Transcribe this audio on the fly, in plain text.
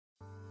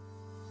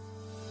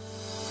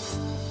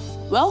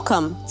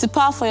Welcome to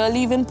Power for Your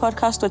Living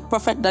podcast with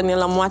Prophet Daniel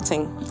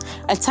Amwating,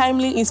 a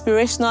timely,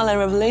 inspirational, and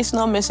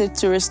revelational message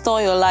to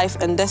restore your life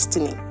and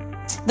destiny.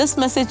 This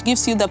message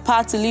gives you the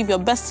power to live your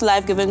best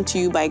life given to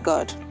you by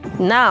God.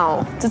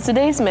 Now, to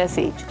today's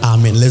message.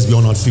 Amen. Let's be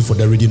on our feet for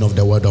the reading of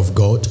the word of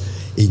God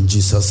in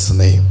Jesus'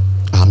 name.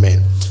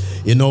 Amen.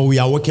 You know, we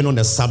are working on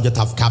the subject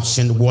I've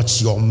captioned,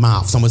 watch your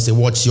mouth. Someone say,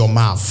 watch your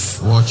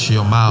mouth. Watch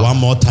your mouth. One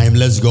more time,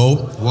 let's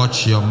go.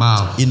 Watch your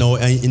mouth. You know,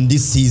 in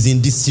this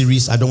season, this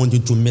series, I don't want you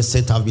to miss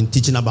it. I've been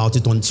teaching about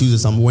it on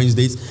Tuesdays and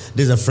Wednesdays.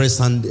 This is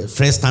the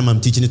first time I'm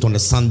teaching it on a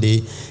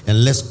Sunday.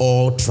 And let's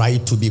all try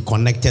to be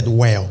connected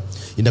well.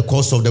 In the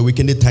course of the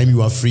week, anytime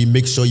you are free,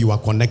 make sure you are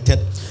connected.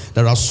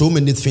 There are so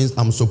many things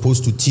I'm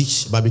supposed to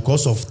teach, but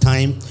because of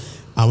time,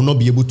 I will not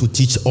be able to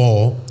teach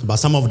all, but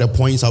some of the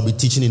points I'll be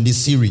teaching in this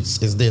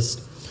series is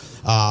this.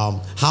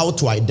 How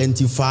to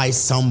identify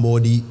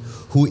somebody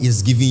who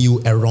is giving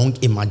you a wrong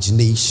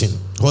imagination.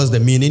 What's the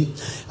meaning?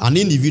 An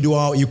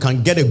individual, you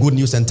can get a good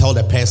news and tell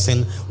the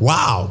person,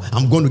 wow,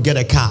 I'm going to get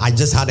a car. I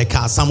just had a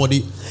car.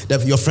 Somebody,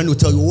 your friend will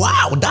tell you,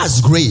 wow, that's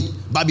great.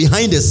 But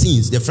behind the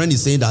scenes, the friend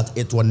is saying that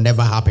it will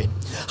never happen.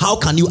 How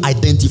can you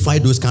identify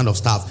those kind of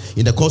stuff?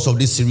 In the course of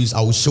this series,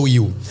 I will show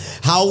you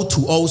how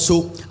to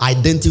also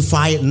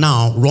identify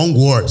now wrong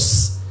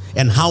words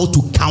and how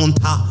to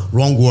counter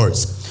wrong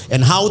words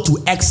and how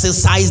to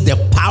exercise the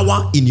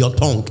power in your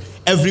tongue.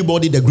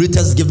 Everybody, the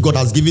greatest gift God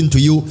has given to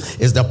you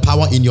is the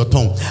power in your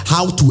tongue.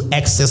 How to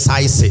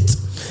exercise it.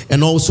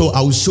 And also,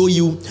 I will show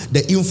you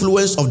the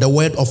influence of the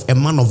word of a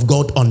man of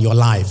God on your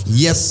life.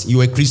 Yes,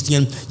 you are a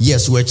Christian.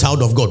 Yes, you are a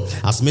child of God.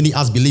 As many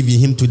as believe in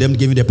him, to them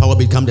giving the power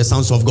become the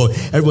sons of God.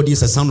 Everybody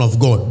is a son of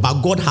God.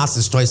 But God has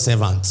his choice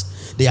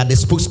servants. They are the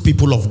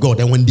spokespeople of God.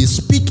 And when they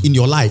speak in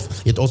your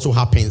life, it also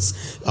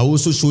happens. I will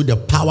also show you the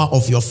power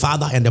of your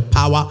father and the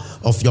power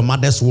of your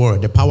mother's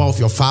word. The power of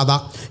your father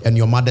and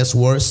your mother's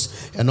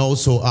words. And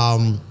also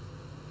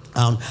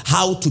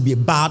how to be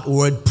bad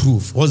word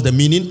proof. What's the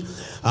meaning?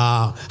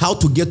 How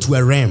to get to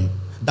a realm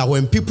that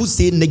when people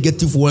say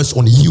negative words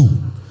on you,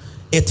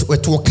 it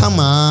will come,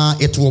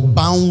 it will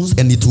bounce,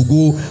 and it will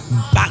go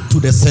back to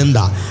the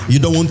sender. You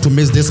don't want to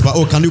miss this, but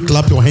can you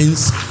clap your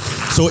hands?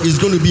 So it's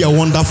going to be a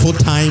wonderful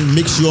time.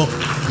 Make sure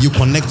you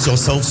connect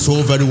yourself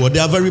so very well.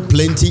 There are very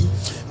plenty.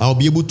 I'll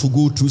be able to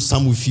go through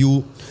some with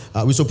you.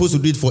 We're supposed to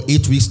do it for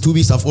 8 weeks. 2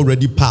 weeks have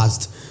already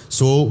passed.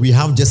 So we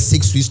have just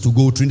 6 weeks to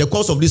go through. In the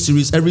course of this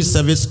series, every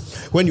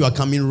service, when you are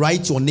coming,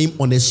 write your name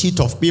on a sheet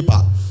of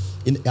paper.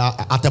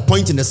 At a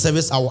point in the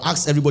service, I will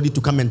ask everybody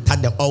to come and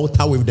tag the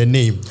altar with the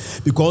name.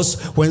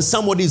 Because when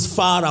somebody is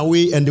far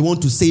away and they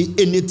want to say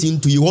anything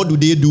to you, what do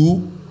they do?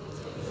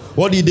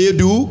 What did they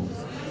do?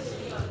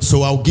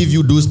 So I'll give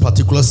you those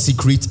particular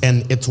secrets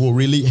and it will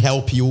really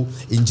help you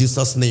in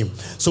Jesus' name.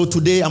 So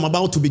today I'm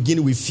about to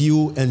begin with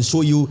you and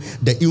show you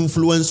the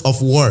influence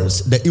of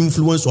words. The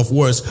influence of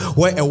words.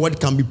 Where a word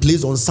can be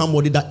placed on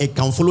somebody that it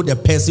can follow the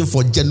person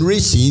for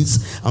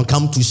generations and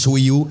come to show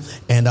you.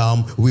 And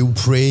we'll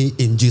pray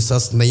in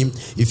Jesus' name.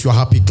 If you're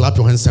happy, clap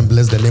your hands and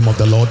bless the name of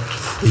the Lord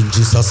in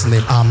Jesus'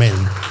 name. Amen.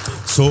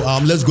 So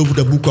let's go to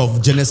the book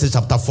of Genesis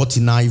chapter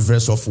 49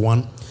 verse of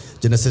 1.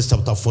 Genesis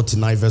chapter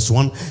 49 verse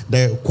 1.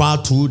 The choir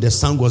too, the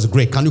song was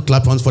great. Can you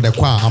clap hands for the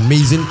choir?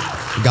 Amazing.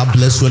 God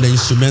bless you. The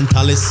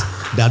instrumentalists,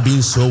 they are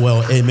doing so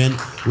well. Amen.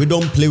 We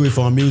don't play with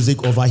our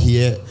music over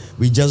here.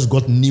 We just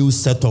got new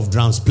set of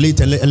drums. Play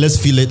it and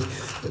let's feel it.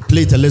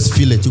 Play it and let's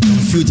feel it. You can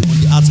feel it on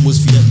the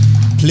atmosphere.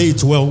 Play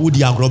it well. Woody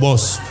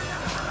Agrobos.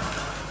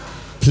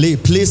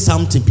 Play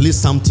something. Play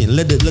something.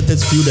 Let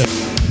us feel the.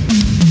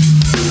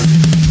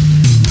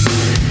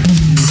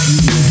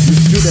 You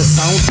feel the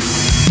sound.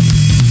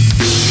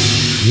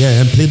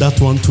 Yeah, and play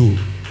that one too.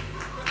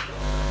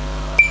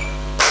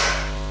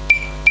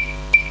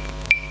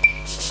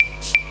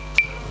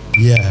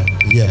 Yeah.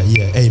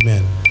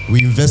 Amen.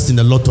 We invest in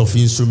a lot of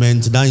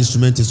instruments. That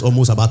instrument is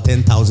almost about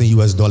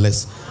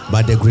 $10,000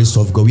 by the grace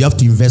of God. We have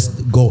to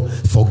invest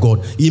for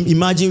God.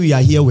 Imagine we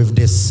are here with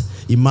this.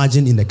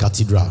 Imagine in the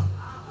cathedral.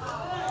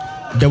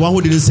 The one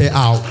who didn't say,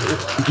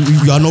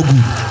 you are not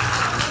good.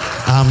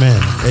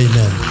 Amen.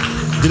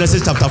 Amen.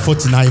 Genesis chapter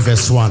 49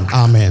 verse 1.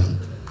 Amen.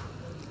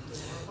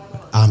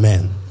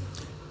 Amen.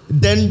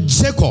 Then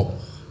Jacob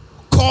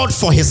called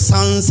for his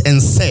sons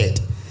and said,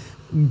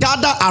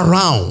 gather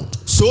around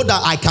so that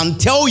I can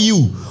tell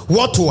you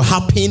what will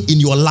happen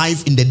in your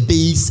life in the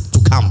days to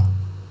come.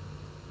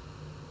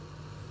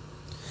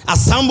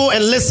 Assemble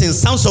and listen,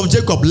 sons of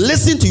Jacob,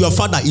 listen to your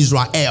father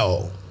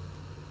Israel.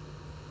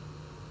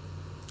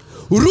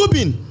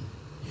 Reuben,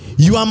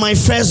 you are my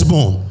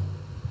firstborn.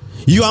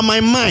 You are my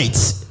might,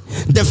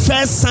 the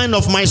first sign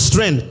of my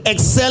strength,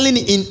 excelling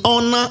in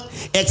honor,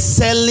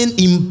 excelling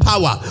in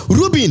power.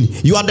 Reuben,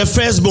 you are the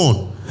firstborn.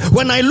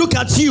 When I look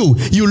at you,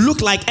 you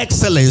look like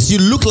excellence, you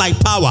look like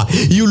power,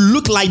 you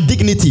look like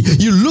dignity,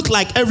 you look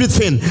like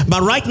everything.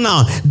 But right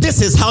now,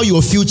 this is how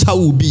your future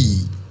will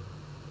be.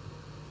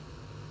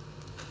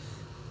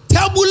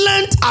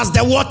 Turbulent as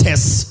the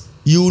waters,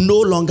 you no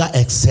longer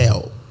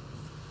excel.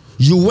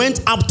 You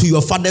went up to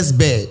your father's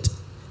bed,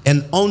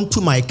 and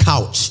onto my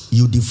couch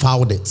you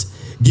defiled it.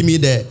 Give me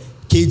the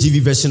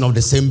KJV version of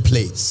the same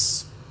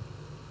place.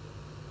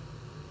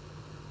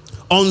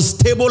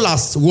 Unstable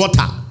as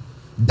water,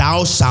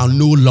 thou shalt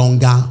no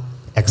longer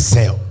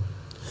excel.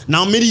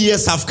 Now many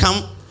years have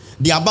come.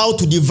 They are about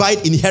to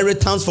divide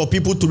inheritance for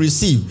people to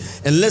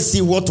receive. And let's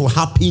see what will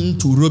happen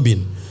to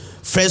Reuben.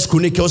 1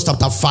 Chronicles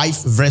chapter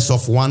 5 verse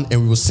of 1,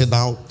 and we will sit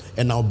down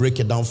and I'll break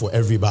it down for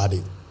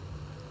everybody.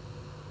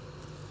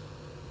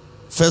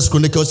 1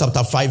 Chronicles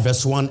chapter 5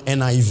 verse 1,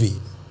 NIV,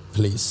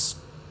 please.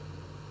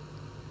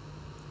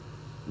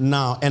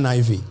 Now,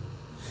 NIV.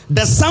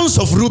 The sons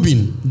of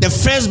Reuben, the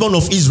firstborn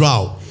of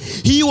Israel.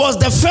 He was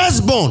the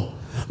firstborn,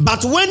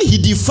 but when he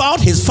defiled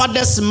his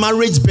father's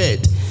marriage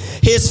bed,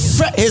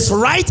 his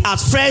right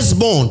as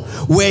firstborn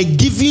were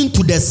given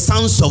to the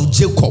sons of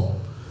Jacob.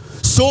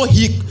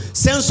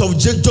 Sons of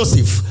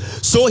Joseph.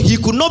 So he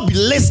could not be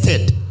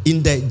listed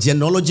in the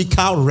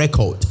genealogical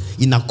record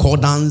in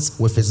accordance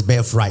with his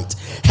birthright.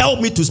 Help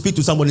me to speak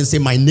to somebody and say,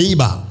 my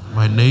neighbor.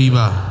 My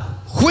neighbor.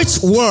 Which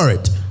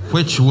word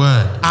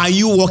are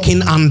you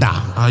walking under?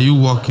 Are you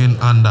walking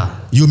under?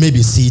 You may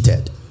be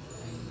seated.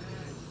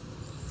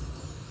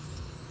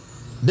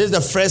 This is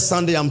the first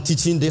Sunday I'm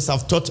teaching this.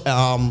 I've taught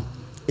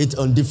it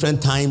on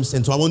different times,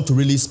 and so I want to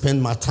really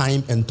spend my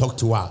time and talk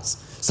to us.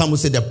 Some will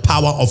say the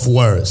power of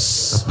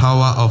words. The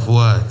power of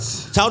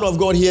words. Child of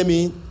God, hear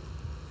me.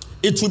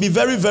 It will be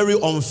very, very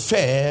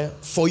unfair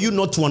for you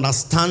not to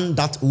understand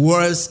that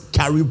words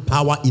carry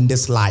power in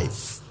this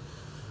life.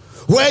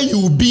 Where you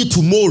will be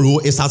tomorrow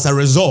is as a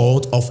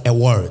result of a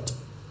word.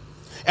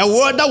 A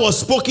word that was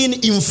spoken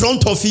in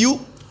front of you,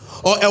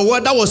 or a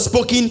word that was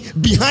spoken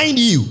behind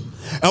you.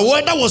 A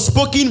word that was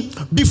spoken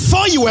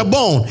before you were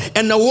born,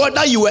 and a word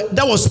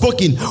that was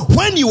spoken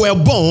when you were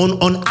born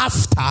and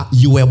after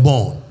you were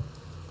born.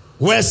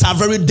 Words are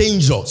very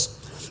dangerous.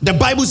 The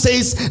Bible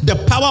says the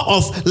power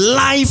of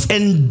life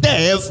and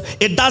death,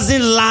 it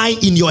doesn't lie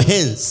in your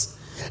hands.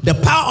 The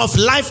power of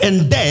life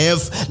and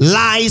death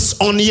lies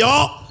on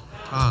your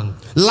tongue.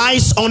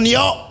 Lies on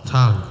your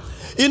tongue.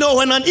 You know,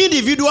 when an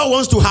individual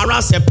wants to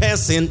harass a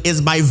person, it's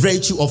by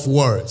virtue of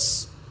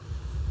words.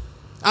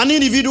 An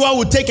individual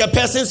will take a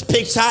person's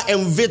picture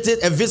and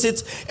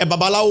visit a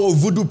babalawo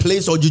voodoo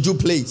place or juju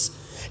place.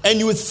 And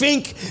you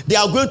think they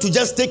are going to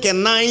just take a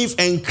knife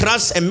and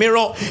crush a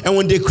mirror, and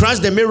when they crush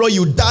the mirror,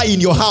 you die in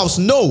your house.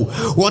 No.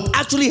 What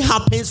actually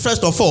happens,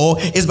 first of all,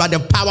 is by the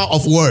power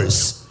of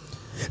words.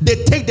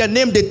 They take the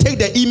name, they take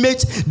the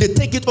image, they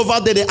take it over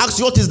there, they ask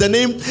you what is the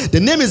name. The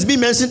name is being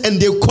mentioned, and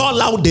they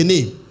call out the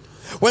name.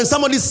 When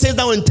somebody sits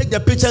down and take the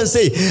picture and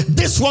say,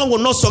 this one will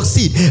not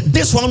succeed,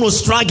 this one will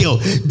struggle,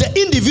 the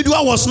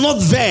individual was not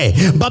there,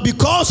 but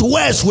because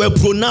words were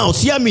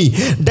pronounced, hear me,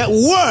 the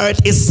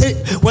word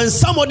is, when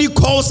somebody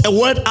calls a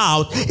word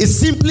out, it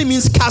simply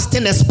means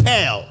casting a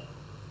spell.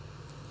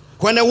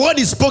 When a word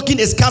is spoken,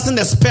 it's casting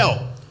a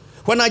spell.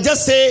 When I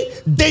just say,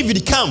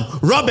 David come,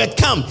 Robert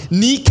come,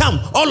 Nee come,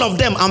 all of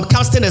them, I'm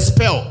casting a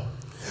spell.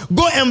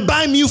 Go and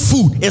buy me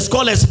food, it's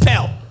called a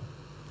spell.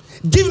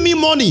 Give me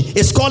money,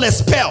 it's called a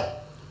spell.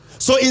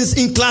 So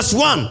in class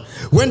 1,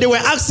 when they were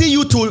asking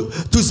you to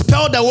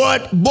spell the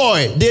word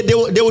boy,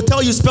 they will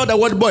tell you spell the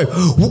word boy.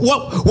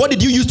 What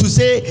did you use to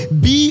say?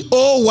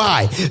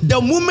 B-O-Y.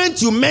 The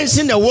moment you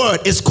mention the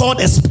word, it's called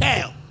a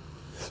spell.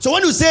 So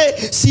when you say,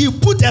 she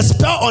put a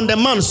spell on the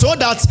man so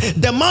that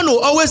the man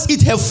will always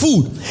eat her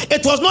food,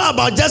 it was not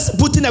about just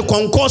putting a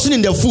concoction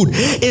in the food.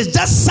 It's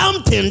just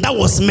something that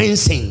was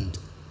mentioned.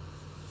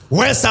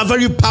 Words are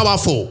very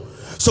powerful.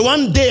 So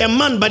one day, a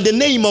man by the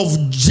name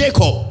of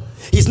Jacob,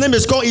 his name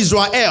is called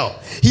Israel.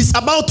 He's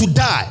about to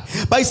die.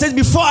 But he says,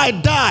 before I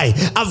die,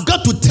 I've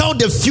got to tell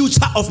the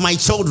future of my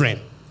children.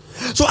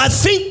 So I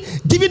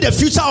think, given the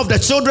future of the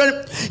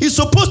children, he's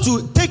supposed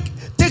to take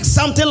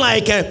something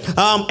like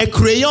a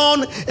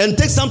crayon and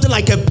take something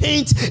like a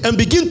paint and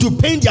begin to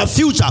paint their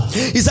future.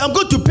 He said, I'm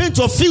going to paint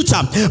your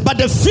future. But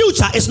the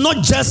future is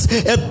not just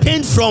a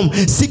paint from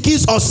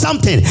Sikis or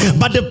something.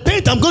 But the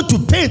paint I'm going to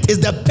paint is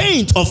the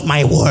paint of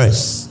my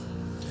words.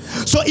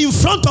 So in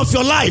front of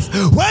your life,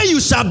 where you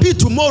shall be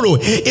tomorrow,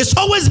 is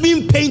always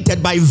being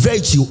painted by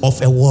virtue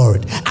of a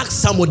word. Ask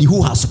somebody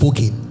who has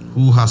spoken.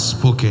 Who has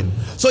spoken.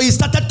 So he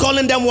started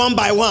calling them one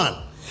by one.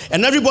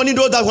 And everybody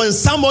knows that when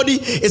somebody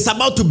is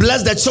about to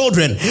bless the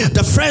children,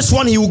 the first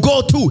one he will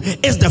go to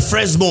is the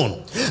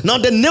firstborn. Now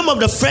the name of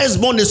the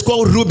firstborn is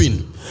called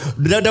Reuben.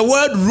 The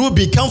word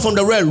Reuben comes from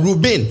the word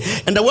Reuben.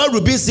 And the word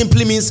Reuben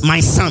simply means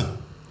my son.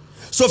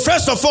 So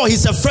first of all,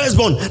 he's a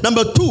firstborn.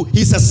 Number 2,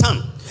 he's a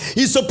son.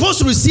 He's supposed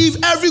to receive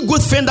every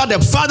good thing that the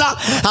father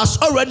has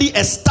already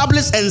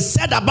established and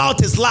said about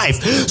his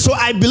life. So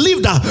I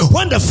believe that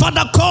when the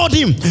father called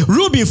him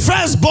Reuben,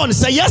 firstborn, he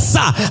said, yes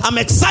sir, I'm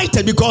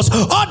excited because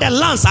all the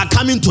lands are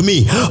coming to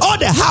me. All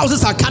the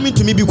houses are coming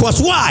to me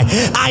because why?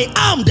 I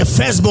am the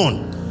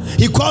firstborn.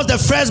 He calls the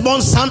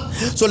firstborn son.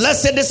 So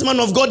let's say this man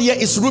of God here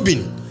is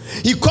Reuben.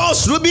 He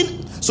calls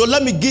Reuben. So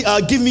let me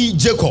give me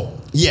Jacob.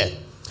 Yeah.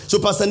 So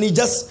Pastor Nee,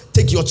 just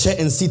take your chair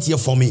and sit here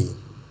for me.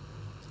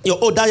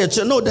 That your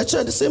chair? No, the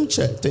chair, the same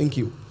chair. Thank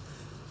you.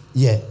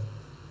 Yeah,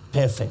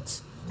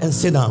 perfect. And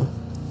sit down.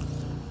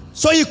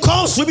 So he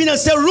calls Reuben and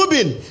says,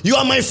 Reuben, you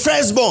are my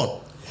firstborn.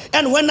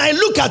 And when I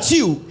look at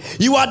you,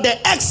 you are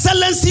the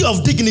excellency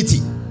of dignity.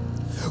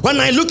 When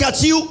I look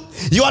at you,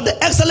 you are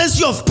the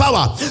excellency of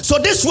power. So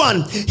this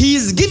one, he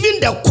is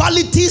giving the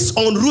qualities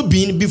on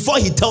Reuben before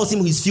he tells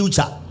him his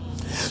future.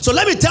 So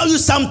let me tell you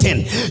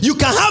something. You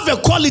can have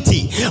a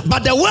quality,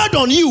 but the word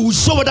on you will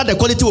show whether the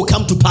quality will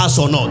come to pass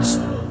or not.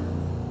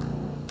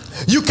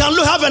 You can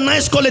have a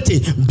nice quality,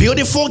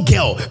 beautiful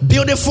girl,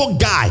 beautiful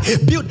guy,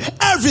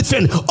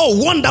 everything.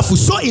 Oh, wonderful,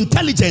 so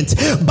intelligent.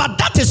 But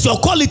that is your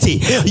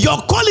quality. Your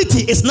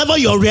quality is never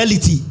your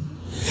reality.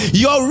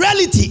 Your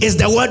reality is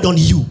the word on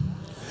you.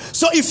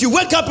 So if you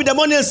wake up in the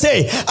morning and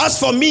say, as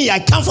for me, I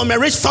come from a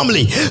rich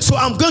family, so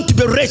I'm going to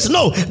be rich.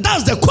 No,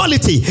 that's the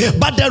quality.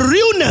 But the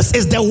realness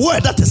is the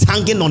word that is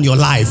hanging on your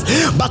life.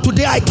 But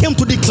today I came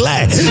to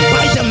declare,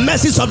 by the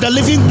mercies of the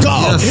living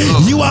God,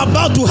 yes, you are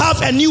about to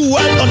have a new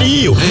word on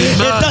you.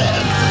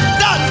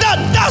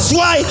 That's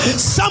why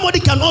somebody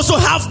can also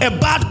have a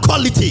bad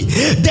quality.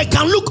 They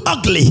can look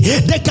ugly,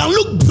 they can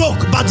look broke,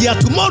 but their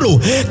tomorrow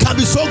can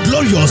be so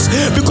glorious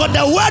because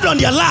the word on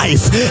their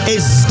life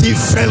is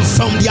different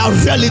from their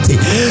reality.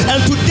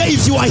 And today,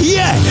 if you are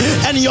here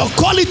and your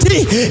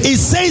quality is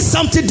saying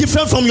something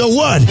different from your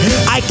word,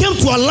 I came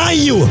to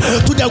align you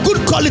to the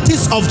good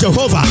qualities of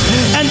Jehovah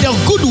and the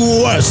good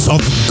words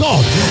of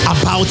God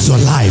about your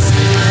life.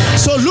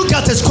 So look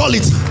at his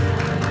quality.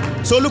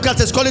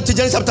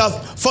 Genesis chapter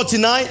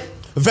 49,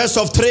 verse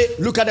of 3.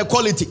 Look at the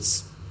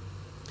qualities.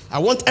 I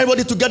want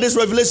everybody to get this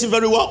revelation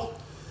very well.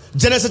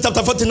 Genesis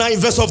chapter 49,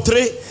 verse of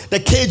 3, the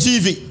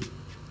KJV.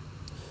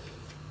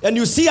 And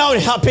you see how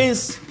it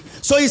happens.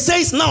 So he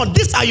says, now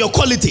these are your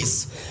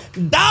qualities.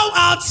 Thou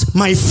art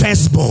my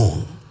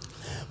firstborn,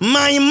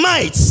 my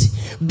might,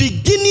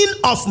 beginning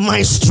of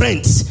my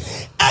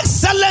strength,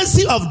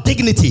 excellency of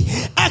dignity,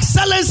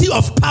 excellency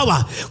of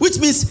power, which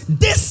means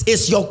this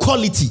is your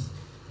quality.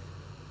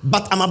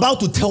 But I'm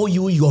about to tell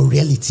you your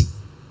reality.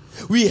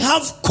 We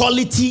have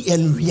quality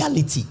and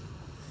reality.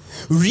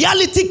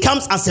 Reality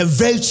comes as a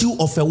virtue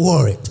of a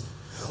word.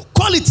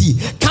 Quality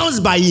comes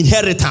by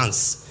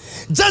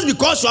inheritance. Just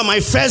because you are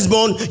my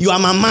firstborn, you are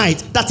my might,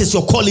 that is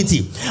your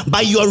quality.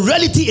 But your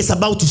reality is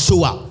about to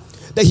show up.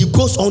 Then he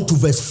goes on to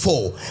verse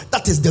 4.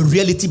 That is the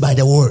reality by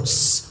the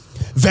words.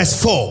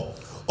 Verse 4.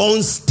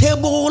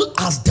 Unstable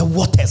as the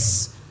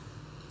waters,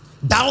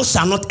 thou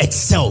shalt not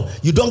excel.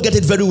 You don't get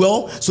it very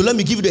well, so let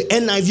me give you the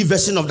NIV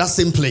version of that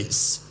same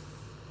place.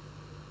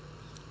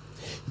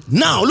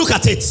 Now look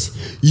at it.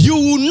 You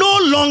will no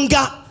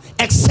longer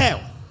excel,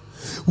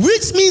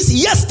 which means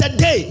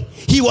yesterday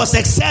he was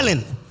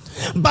excelling,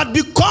 but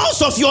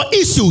because of your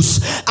issues,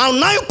 I'll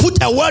now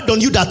put a word on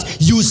you that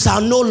you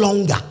shall no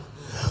longer.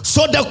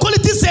 So the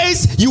quality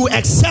says you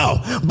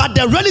excel, but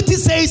the reality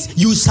says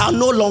you shall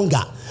no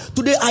longer.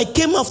 Today I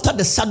came after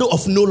the shadow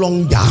of no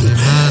longer.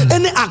 Amen.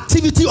 Any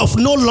activity of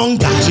no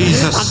longer,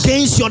 Jesus,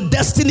 against your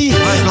destiny,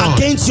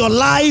 against your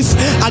life,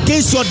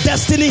 against your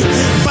destiny,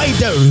 by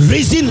the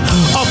reason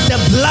of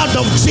the blood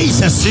of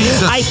Jesus.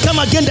 I come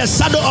against the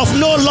shadow of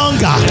no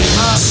longer.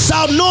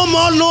 Shall no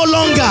more, no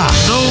longer.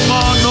 No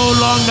more, no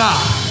longer.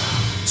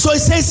 So it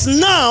says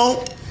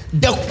now,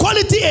 the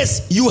quality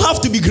is you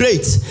have to be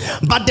great,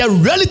 but the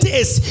reality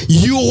is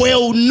you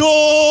will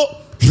no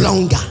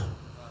longer.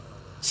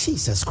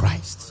 Jesus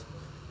Christ.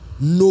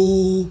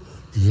 No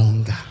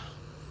longer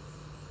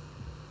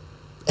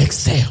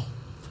excel.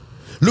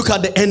 Look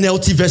at the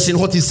NLT version,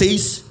 what it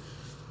says.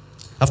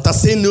 After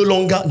saying no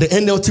longer, the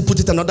NLT put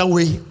it another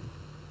way.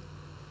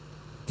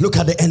 Look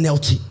at the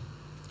NLT.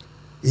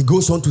 It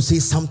goes on to say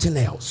something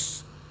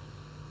else.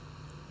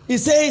 It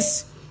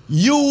says,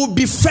 you will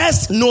be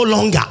first no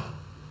longer.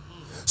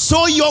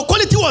 So your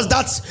quality was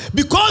that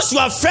because you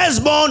are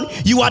firstborn,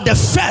 you are the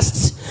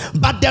first.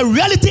 But the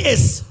reality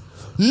is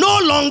no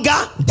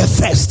longer the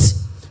first.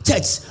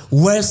 Church,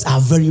 words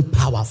are very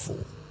powerful.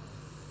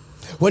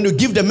 When you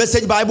give the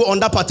Message Bible on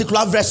that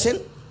particular version,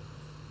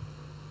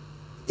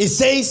 it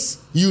says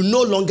you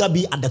no longer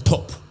be at the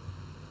top.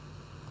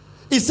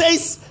 It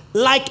says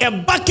like a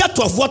bucket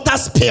of water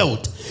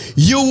spilled,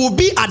 you will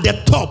be at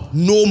the top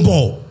no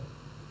more.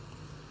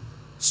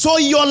 So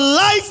your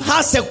life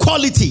has a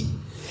quality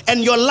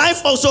and your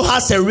life also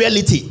has a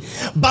reality.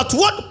 But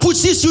what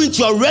pushes you into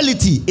your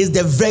reality is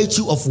the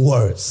virtue of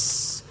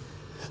words.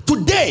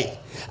 Today,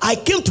 I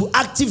came to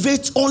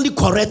activate only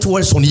correct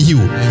words on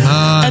you.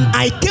 And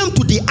I came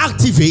to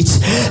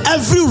deactivate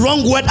every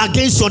wrong word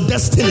against your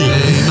destiny.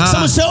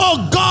 Someone say,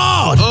 oh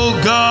God.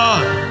 Oh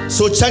God.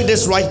 So check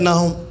this right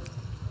now.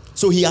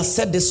 So he has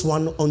said this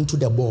one unto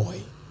the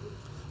boy.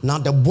 Now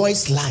the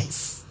boy's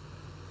life.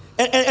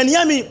 And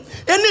hear me.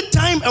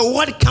 Anytime a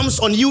word comes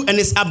on you and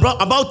is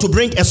about to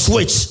bring a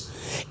switch,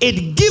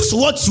 it gives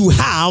what you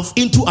have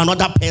into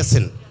another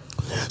person.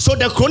 So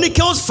the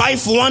Chronicles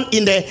 5:1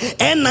 in the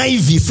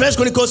NIV, First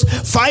Chronicles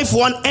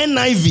 5:1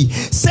 NIV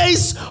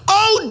says,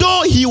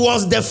 although he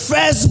was the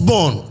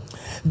firstborn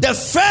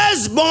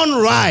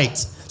right.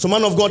 So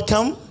man of God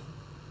come.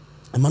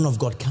 A man of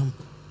God come.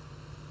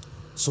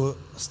 So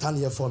stand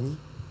here for me.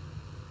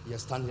 Yeah,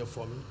 stand here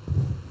for me.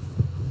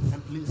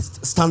 And please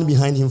stand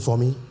behind him for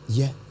me.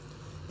 Yeah.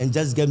 And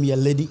just get me a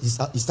lady.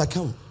 Sister,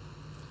 come.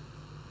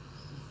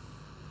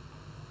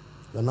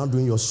 You're not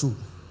doing your shoe.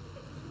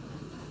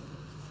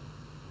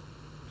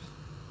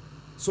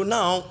 So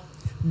now,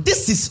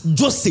 this is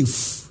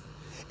Joseph.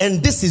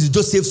 And this is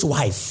Joseph's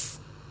wife.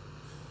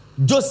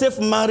 Joseph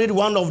married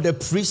one of the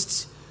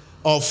priests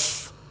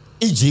of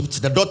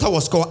Egypt. The daughter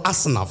was called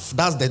Asenath.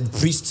 That's the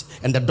priest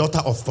and the daughter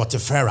of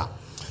Potiphar.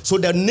 So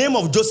the name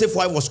of Joseph's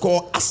wife was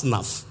called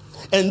Asenath.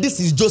 And this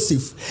is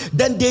Joseph.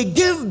 Then they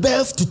gave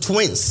birth to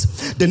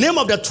twins. The name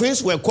of the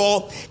twins were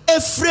called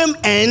Ephraim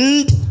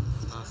and...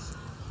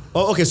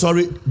 Oh, okay,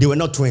 sorry. They were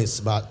not twins,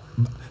 but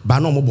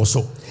no more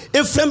so.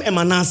 Ephraim and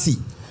Manasseh.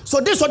 So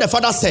this is what the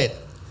father said.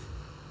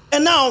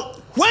 And now,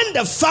 when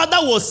the father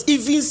was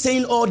even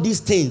saying all these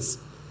things,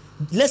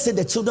 let's say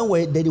the children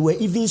were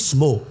even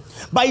small.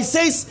 But he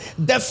says,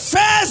 the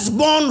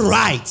firstborn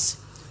right,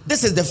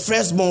 this is the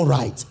firstborn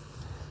right,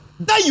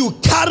 that you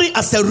carry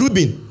as a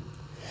Reuben,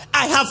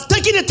 I have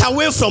taken it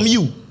away from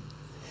you,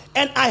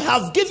 and I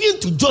have given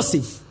to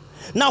Joseph.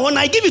 Now, when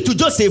I give it to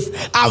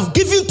Joseph, I've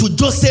given to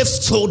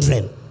Joseph's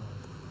children.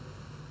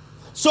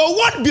 So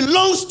what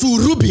belongs to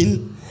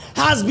Reuben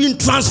has been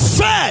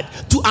transferred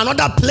to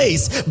another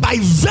place by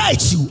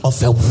virtue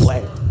of a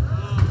word.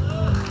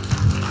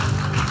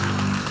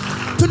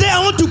 Today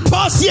I want to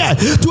pause here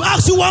to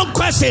ask you one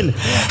question.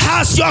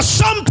 Has your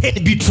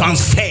something been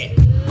transferred?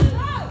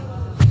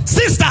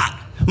 Sister,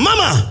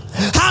 mama,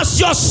 has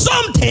your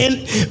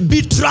something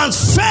been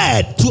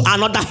transferred to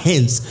another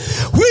hands?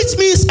 Which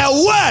means a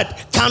word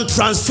can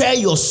transfer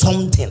your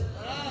something.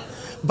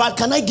 But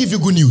can I give you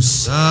good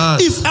news?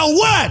 If a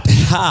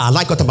word,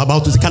 like what I'm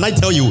about to say, can I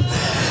tell you,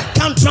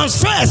 can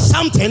transfer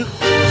something,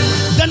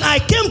 then I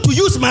came to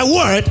use my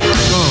word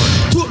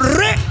to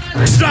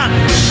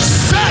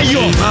transfer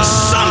your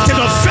something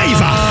of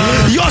favor,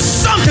 your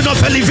something of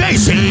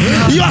elevation,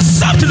 your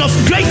something of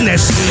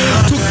greatness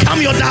to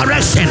come your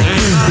direction.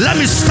 Let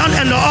me stand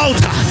on the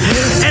altar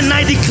and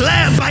I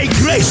declare by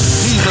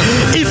grace,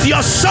 if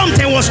your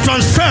something was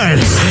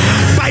transferred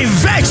by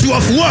virtue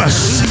of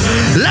words,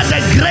 let the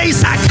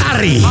grace I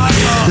carry,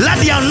 let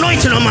the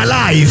anointing on my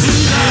life,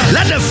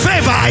 let the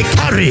favor I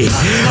carry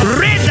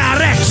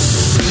redirect,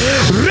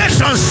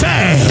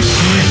 retransfer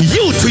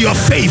you to your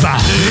favor,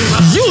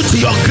 you to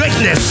your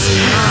greatness.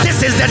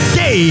 This is the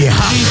day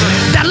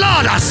the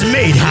Lord has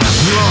made.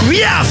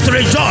 We have to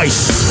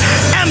rejoice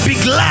and be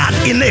glad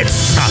in it.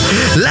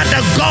 Let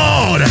the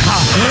God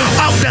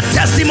of the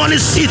testimony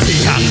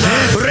city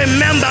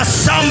remember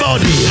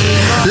somebody.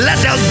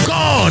 Let the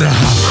God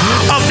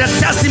of the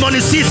testimony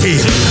city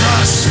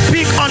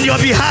speak on your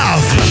behalf.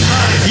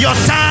 Your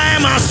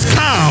time has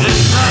come.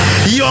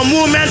 Your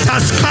moment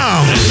has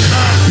come.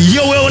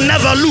 You will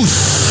never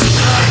lose.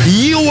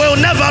 You will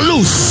never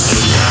lose.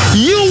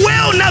 You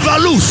will never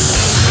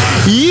lose.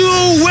 You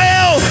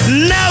will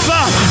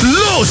never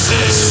lose.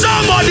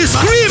 Somebody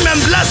scream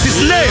and bless his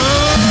name.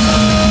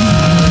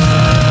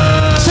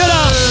 Sit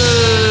down.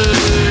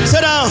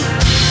 Sit down.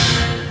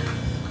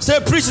 Say,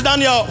 preach,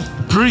 Daniel.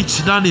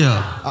 Preach,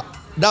 Daniel.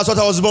 That's what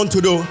I was born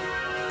to do.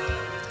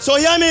 So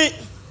hear me.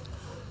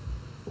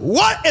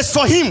 What is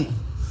for him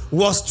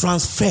was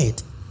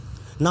transferred.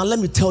 Now let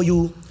me tell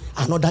you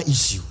another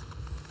issue.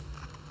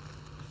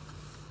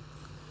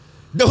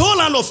 The whole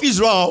land of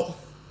Israel,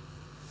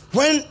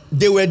 when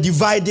they were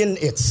dividing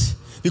it,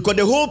 because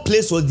the whole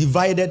place was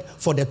divided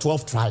for the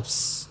 12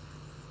 tribes.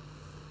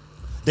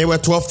 There were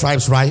 12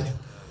 tribes, right?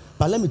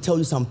 But let me tell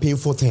you some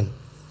painful thing.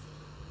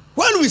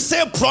 When we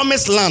say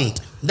promised land,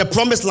 the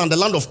promised land, the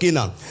land of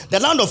Canaan, the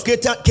land of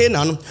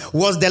Canaan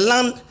was the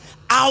land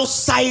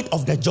outside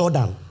of the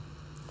Jordan.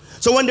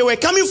 So when they were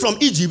coming from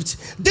Egypt,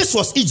 this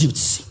was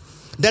Egypt.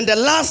 Then the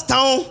last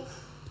town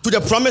to the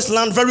promised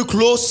land, very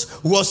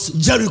close, was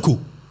Jericho.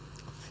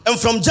 And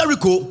from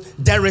Jericho,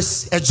 there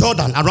is a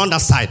Jordan around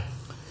that side.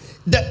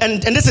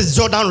 And this is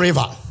Jordan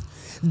River.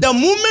 The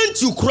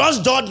moment you cross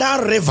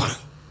Jordan River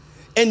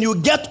and you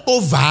get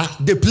over,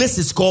 the place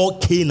is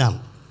called Canaan.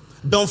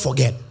 Don't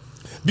forget.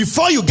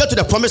 Before you get to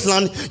the promised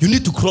land, you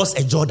need to cross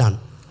a Jordan.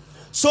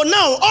 So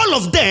now all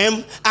of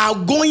them are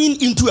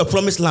going into a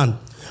promised land.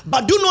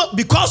 But do not,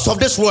 because of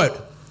this word,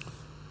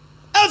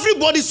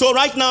 everybody, so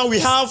right now we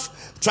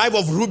have tribe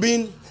of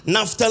Reuben,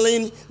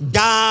 Naphtali,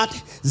 Gad,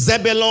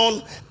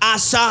 Zebulun,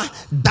 Asher,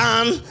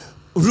 Dan,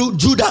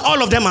 Judah,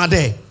 all of them are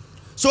there.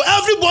 So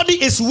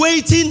everybody is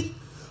waiting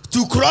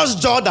to cross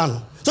Jordan,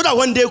 so that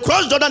when they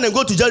cross Jordan and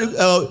go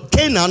to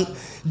Canaan,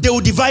 they will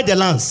divide the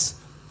lands.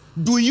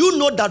 Do you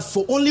know that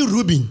for only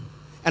Reuben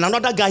and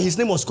another guy, his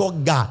name was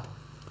called Gad.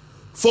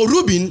 For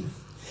Reuben,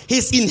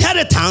 his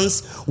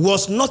inheritance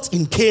was not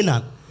in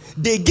Canaan.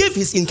 They gave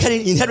his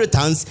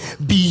inheritance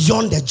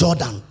beyond the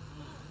Jordan.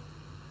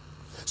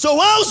 So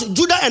whilst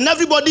Judah and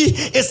everybody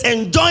is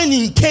enjoying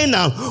in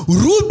Canaan,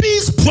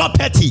 Reuben's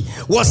property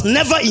was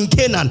never in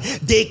Canaan.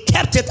 They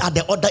kept it at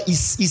the other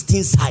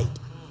eastern side.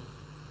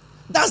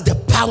 That's the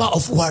power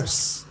of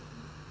words.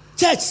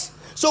 Church,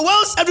 so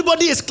whilst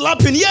everybody is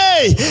clapping,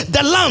 yay,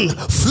 the land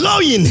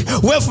flowing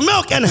with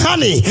milk and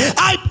honey,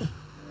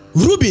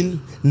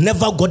 Reuben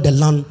never got the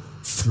land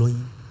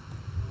flowing.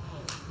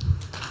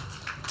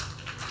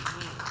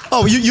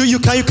 Oh, you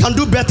can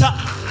do better.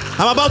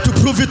 I'm about to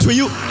prove it to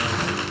you.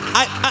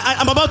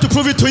 I'm about to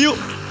prove it to you.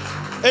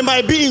 It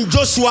might be in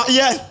Joshua.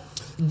 Yeah.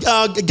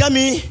 Get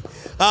me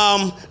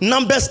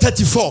Numbers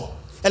 34.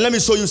 And let me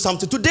show you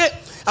something. Today,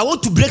 I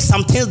want to break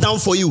some things down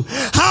for you.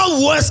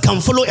 How words can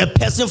follow a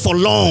person for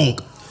long.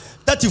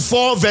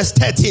 34 verse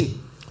 13.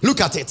 Look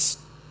at it.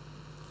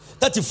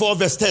 34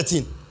 verse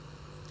 13.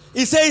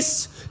 It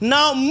says,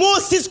 now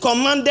Moses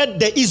commanded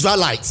the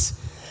Israelites,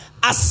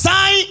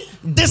 assign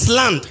this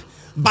land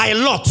by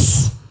lot,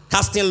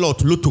 casting lot,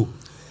 luto,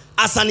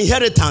 as an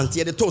inheritance.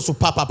 The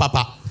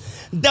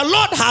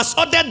Lord has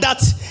ordered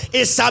that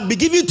it shall be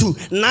given to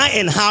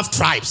 9.5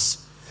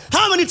 tribes.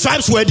 How many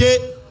tribes were there?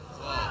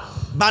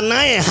 But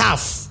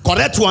 9.5.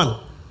 Correct one.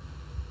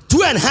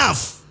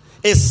 2.5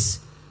 is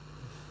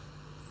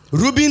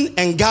Reuben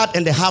and Gad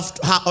and the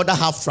other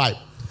half tribe.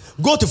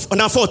 Go to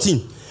now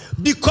 14.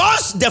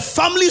 Because the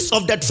families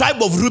of the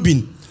tribe of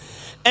Reuben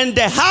and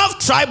the half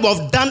tribe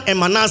of Dan and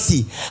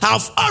Manasseh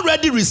have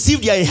already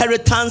received their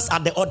inheritance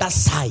at the other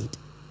side.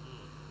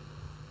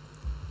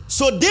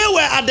 So they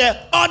were at the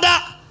other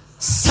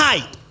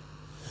side.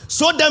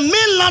 So the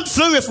mainland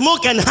flowing with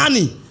milk and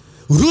honey,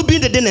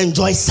 Reuben didn't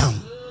enjoy some.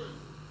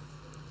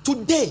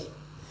 Today,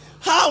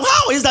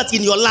 how is that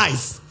in your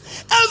life?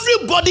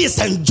 Everybody is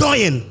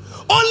enjoying.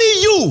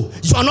 Only you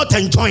are not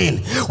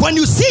enjoying. When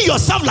you see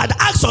yourself like that,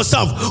 ask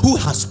yourself, who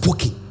has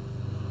spoken?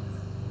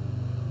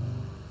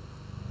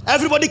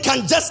 Everybody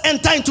can just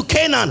enter into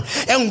Canaan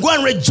and go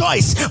and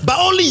rejoice, but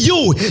only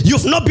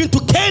you've not been to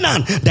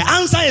Canaan. The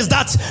answer is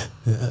that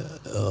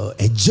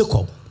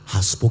Jacob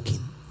has spoken.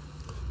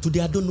 Today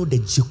I don't know the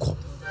Jacob.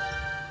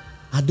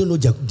 I don't know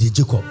the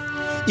Jacob.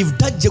 If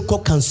that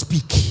Jacob can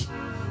speak,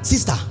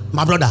 sister,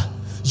 my brother,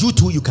 you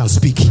too, you can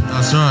speak.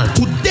 That's right.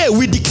 Today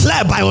we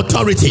declare by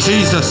authority.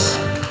 Jesus.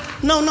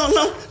 No.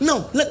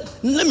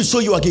 Let me show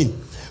you again.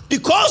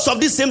 Because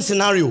of this same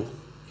scenario.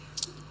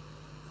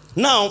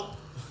 Now,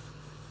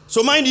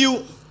 so mind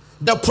you,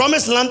 the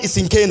promised land is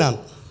in Canaan.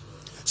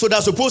 So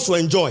they're supposed to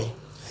enjoy.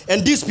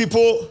 And these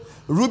people,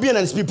 Reuben and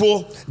his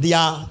people, they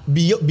are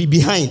be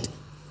behind.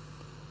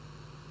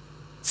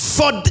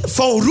 For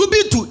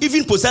Reuben to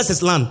even possess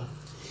his land,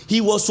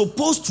 he was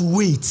supposed to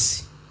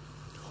wait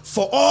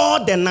for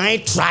all the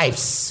 9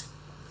 tribes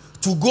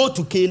to go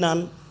to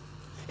Canaan,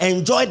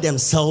 enjoy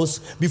themselves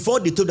before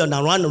they told them,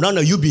 now run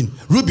Reuben,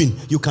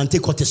 you can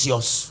take what is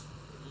yours.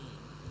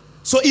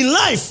 So in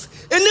life,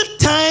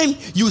 anytime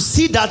you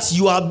see that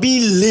you are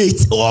being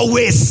late,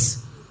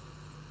 always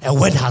a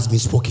word has been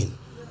spoken.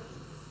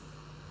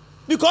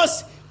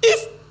 Because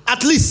if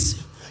at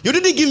least you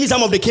didn't give me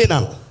some of the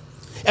Canaan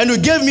and you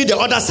gave me the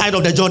other side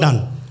of the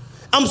Jordan,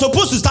 I'm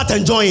supposed to start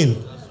enjoying.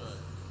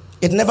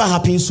 It never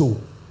happened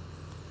so.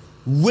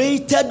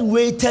 Waited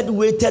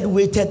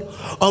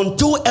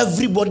until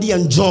everybody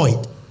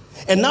enjoyed.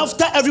 And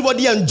after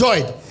everybody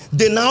enjoyed,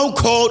 they now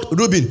called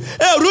Reuben.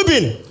 Hey,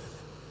 Reuben,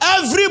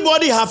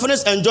 everybody have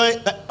finished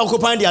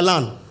occupying their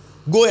land.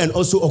 Go and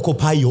also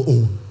occupy your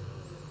own.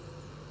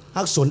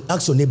 Ask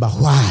your neighbor,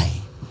 why?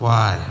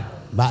 Why?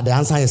 But the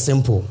answer is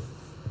simple.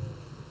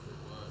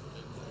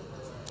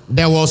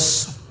 There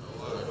was.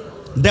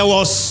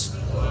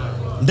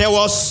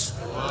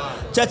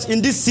 Church,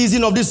 in this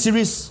season of this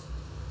series,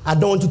 I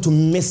don't want you to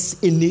miss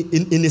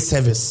any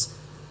service,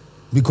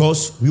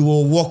 because we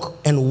will walk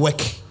and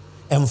work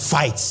and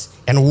fight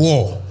and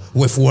war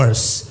with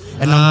words.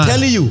 And I'm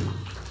telling you,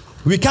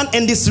 we can't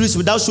end this series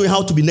without showing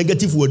how to be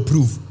negative word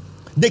proof.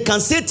 They can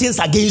say things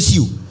against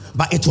you,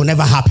 but it will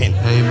never happen.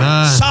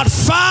 Amen. Shout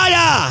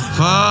fire!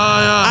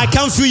 Fire! I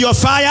can feel your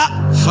fire.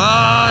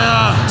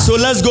 Fire! So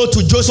let's go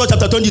to Joshua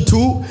chapter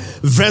 22,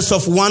 verse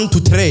of 1 to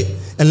 3.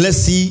 And let's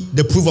see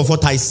the proof of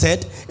what I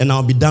said. And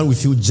I'll be done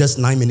with you just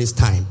 9 minutes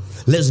time.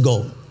 Let's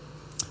go.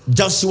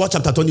 Joshua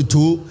chapter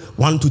 22,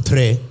 1 to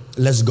 3.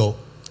 Let's go.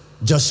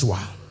 Joshua.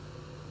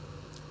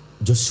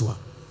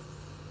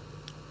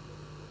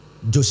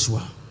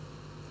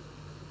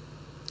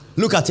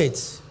 Look at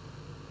it.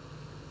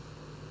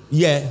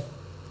 Yeah.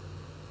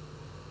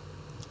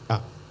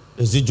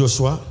 Is it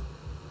Joshua?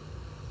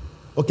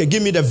 Okay,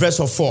 give me the verse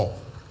of 4.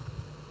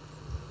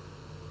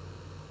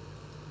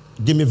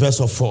 Give me verse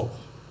of 4.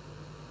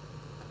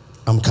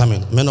 I'm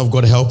coming. Men of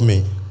God, help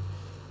me.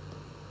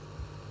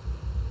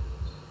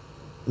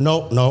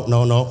 No.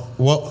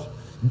 What?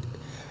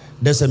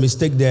 There's a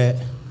mistake there.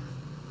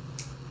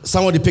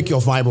 Somebody pick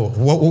your Bible.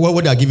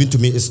 What they are giving to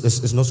me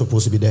is not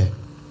supposed to be there.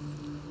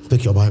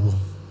 Pick your Bible.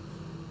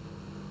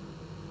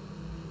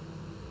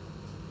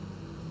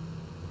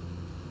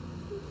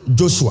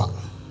 Joshua.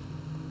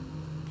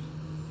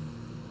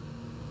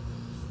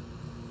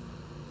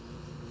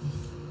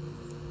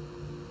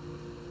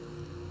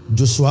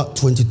 Joshua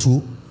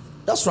 22.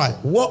 That's right.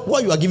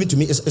 What you are giving to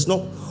me is not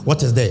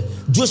what is there.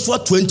 Joshua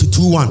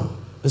 22:1.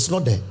 It's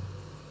not there.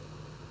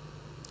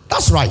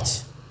 That's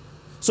right.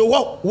 So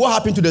what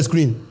happened to the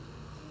screen?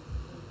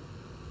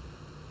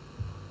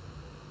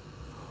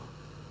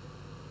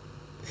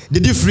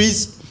 Did it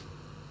freeze?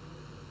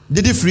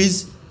 Did it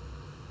freeze?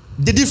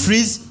 Did it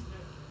freeze?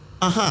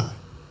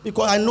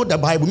 Because I know the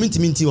Bible.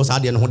 Minty was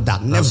hard and hot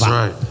that. Never. That's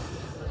right.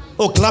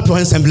 Oh, clap your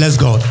hands and bless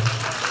God.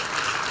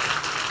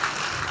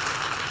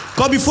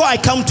 Because before I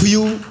come to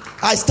you,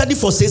 I study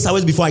for 6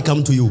 hours before I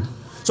come to you.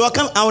 So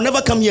I will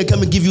never come here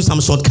and give you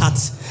some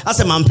shortcuts. I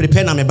say, I'm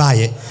prepared, I'm a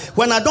buyer.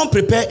 When I don't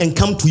prepare and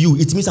come to you,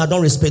 it means I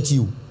don't respect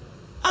you.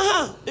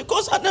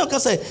 Because I don't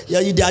say,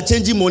 they are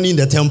changing money in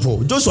the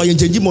temple. Joshua, you're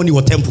changing money in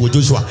the temple,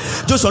 Joshua.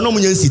 Joshua, no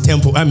money in the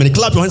temple. I mean,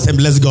 clap your hands and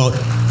bless God.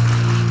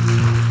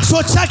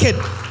 So check it.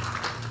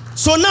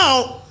 So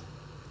now,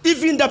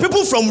 even the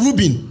people from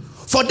Reuben,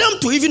 for them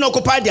to even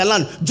occupy their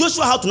land,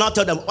 Joshua had to now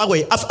tell them,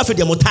 after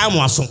their time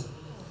was so.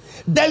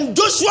 Then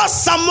Joshua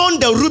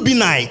summoned the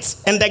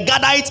Reubenites and the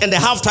Gadites and the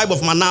half tribe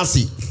of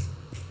Manasseh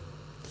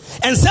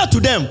and said to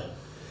them,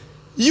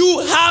 you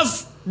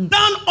have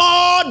done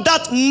all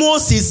that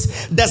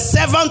Moses, the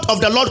servant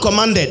of the Lord,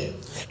 commanded,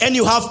 and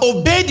you have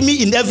obeyed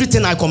me in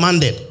everything I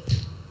commanded.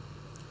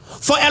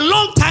 For a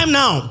long time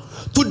now,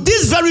 to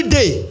this very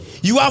day,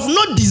 you have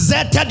not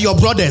deserted your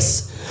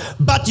brothers,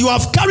 but you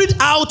have carried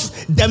out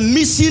the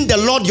mission the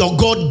Lord your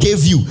God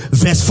gave you.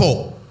 Verse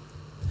 4.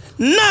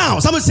 Now,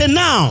 somebody say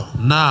now.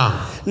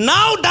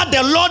 Now that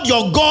the Lord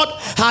your God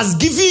has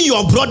given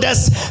your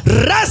brothers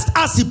rest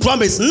as he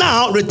promised,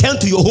 now return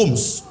to your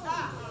homes.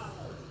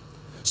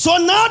 So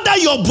now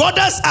that your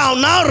brothers are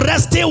now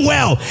resting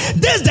well,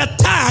 this is the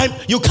time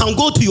you can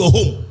go to your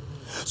home.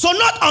 So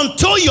not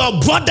until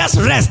your brothers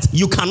rest,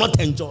 you cannot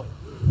enjoy.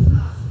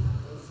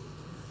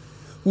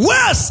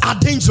 Words are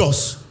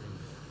dangerous.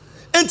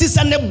 And it's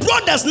the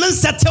brothers non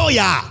settle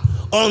ya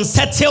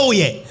unsettle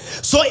ye.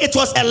 So it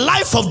was a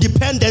life of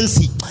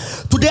dependency.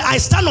 Today I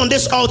stand on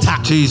this altar.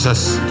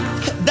 Jesus.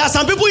 There are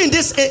some people in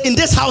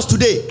this house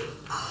today.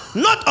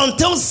 Not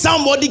until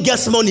somebody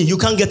gets money, you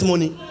can't get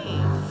money.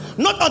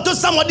 Not until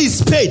somebody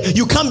is paid,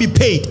 you can't be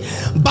paid.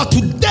 But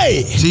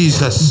today,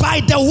 Jesus, by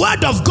the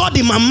word of God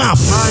in my mouth,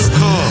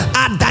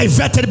 are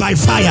diverted by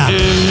fire.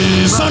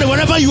 So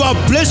wherever you are,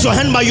 place your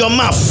hand by your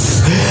mouth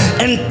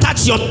and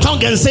touch your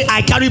tongue and say,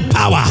 I carry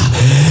power.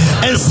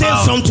 And say,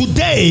 from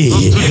today,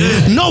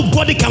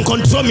 nobody can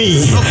control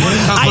me.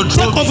 I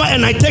take over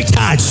and I take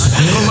charge.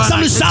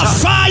 Somebody shout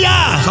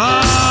fire.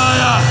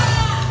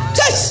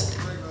 Church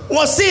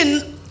was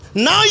saying,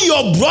 now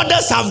your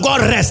brothers have got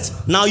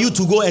rest. Now you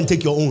to go and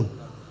take your own.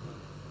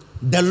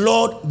 The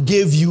Lord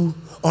gave you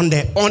on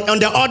the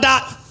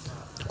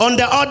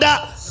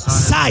other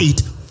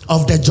side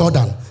of the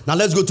Jordan. Now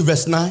let's go to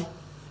verse 9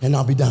 and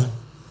I'll be done.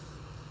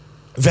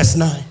 Verse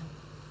 9.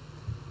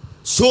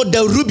 So the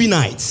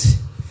Reubenites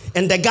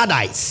and the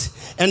Gadites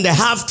and the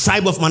half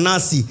tribe of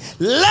Manasseh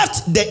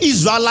left the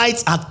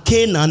Israelites at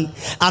Canaan,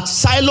 at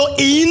Shiloh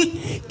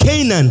in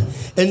Canaan,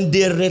 and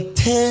they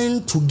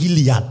returned to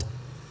Gilead,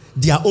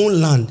 their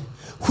own land,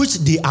 which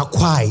they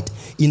acquired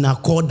in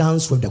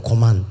accordance with the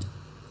command.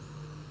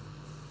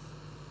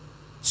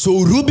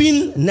 So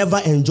Reuben never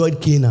enjoyed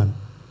Canaan.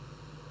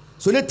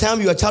 So anytime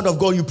you're a child of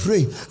God, you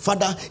pray,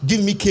 Father,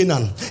 give me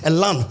Canaan, a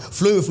land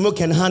flowing with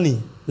milk and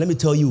honey. Let me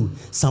tell you,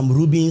 some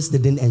Reubens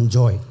didn't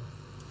enjoy.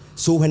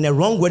 So when a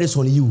wrong word is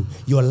on you,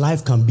 your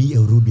life can be a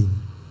Reuben.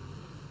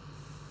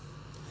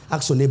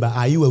 Ask your neighbor,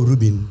 are you a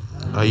Reuben?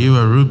 Are you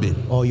a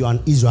Reuben? Or you are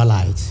an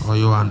Israelite? Or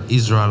you are an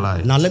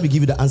Israelite? Now let me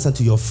give you the answer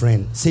to your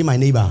friend. Say, my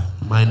neighbor.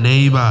 My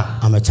neighbor.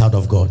 I'm a child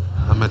of God.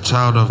 I'm a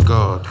child of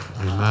God.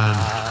 Amen.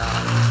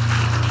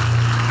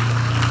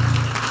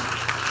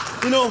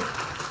 You know,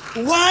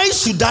 why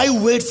should I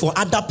wait for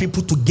other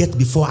people to get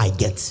before I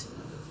get?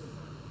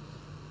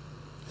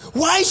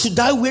 Why should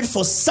I wait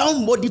for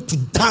somebody to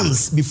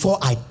dance before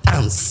I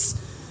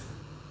dance?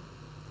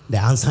 The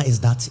answer is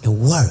that a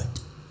word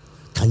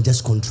can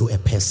just control a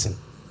person.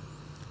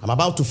 I'm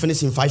about to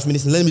finish in 5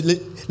 minutes.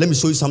 Let me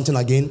show you something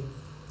again.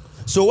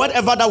 So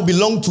whatever that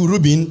belonged to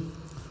Reuben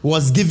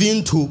was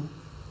given to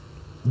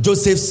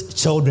Joseph's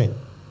children.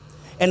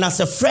 And as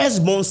a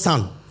firstborn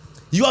son,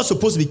 you are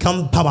supposed to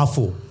become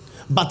powerful.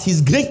 But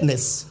his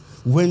greatness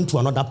went to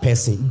another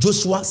person.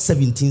 Joshua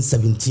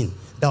 17:17.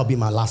 That will be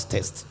my last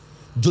test.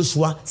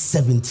 Joshua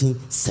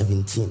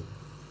 17:17.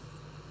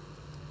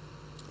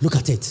 Look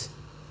at it.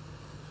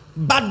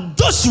 But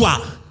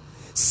Joshua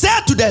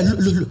said to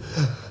the,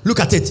 look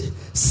at it,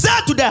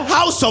 said to the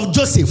house of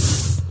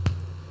Joseph,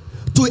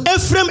 to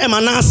Ephraim and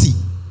Manasseh,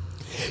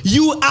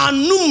 you are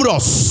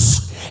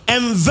numerous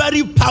and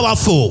very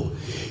powerful.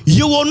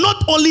 You will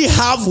not only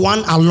have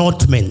one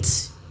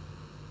allotment.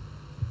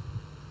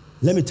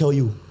 Let me tell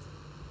you,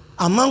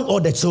 among all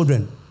the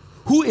children,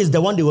 who is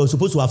the one they were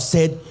supposed to have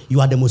said, you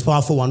are the most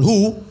powerful one?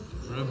 Who?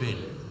 Reuben.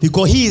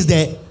 Because he is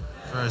the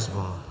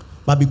firstborn.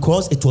 But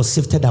because it was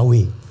sifted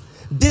away,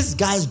 these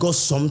guys got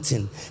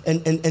something.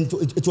 And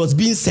it was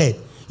being said,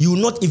 you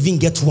will not even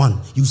get one,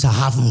 you shall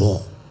have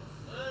more.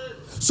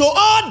 So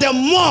all the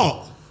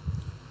more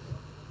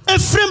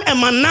Ephraim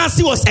and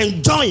Manasseh was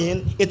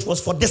enjoying, it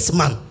was for this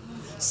man.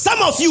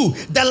 Some of you,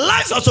 the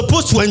life you're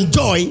supposed to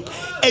enjoy,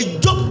 a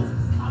job.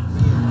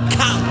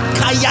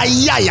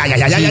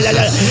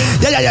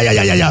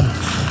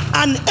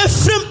 And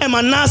Ephraim and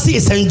Manasseh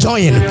is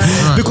enjoying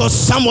because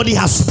somebody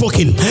has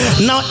spoken.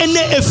 Now,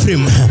 any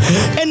Ephraim,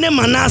 any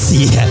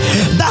Manasseh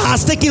that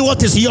has taken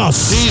what is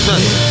yours,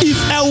 if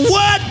a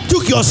word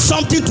took your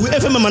something to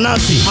Ephraim and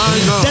Manasseh,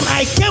 then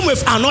I came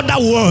with another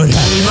word.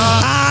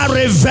 I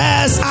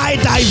reverse, I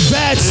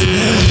divert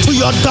to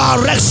your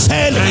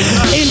direction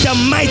in the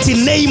mighty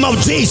name of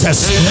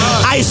Jesus.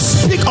 I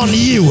speak on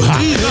you.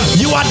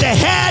 You are the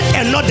head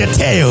and not the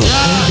tail.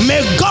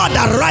 May God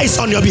arise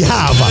on your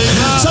behalf.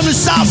 Somebody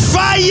say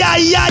fire,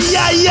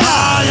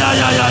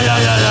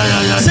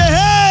 Say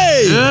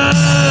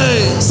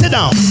hey. Sit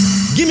down.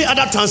 Give me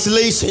other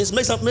translations.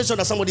 Make sure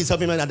that somebody is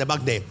helping me at the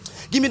back there.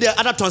 Give me the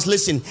other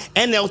translation,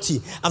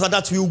 NLT. After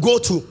that, we will go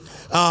to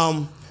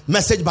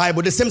Message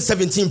Bible. The same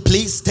 17,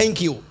 please.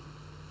 Thank you.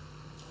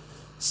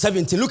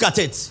 17. Look at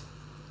it.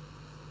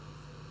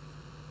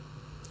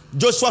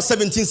 Joshua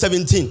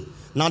 17:17.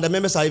 Now the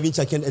members are even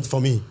checking it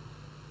for me.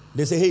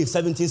 They say, hey,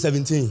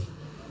 17:17.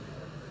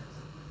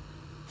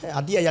 Hey,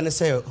 adia yana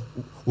say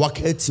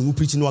wakati mu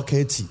preaching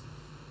wakati.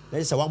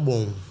 They say what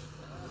bon.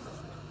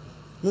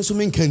 No so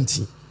mean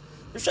kanti.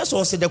 It's just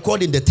also the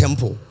code in the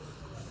temple.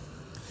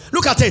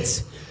 Look at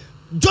it.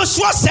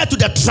 Joshua said to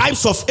the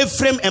tribes of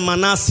Ephraim and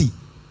Manasseh,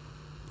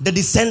 the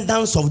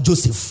descendants of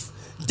Joseph.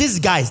 These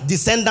guys,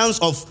 descendants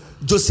of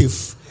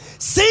Joseph.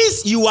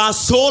 Since you are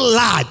so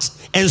large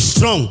and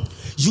strong,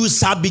 you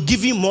shall be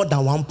given more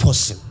than one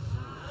portion.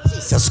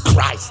 Jesus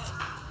Christ.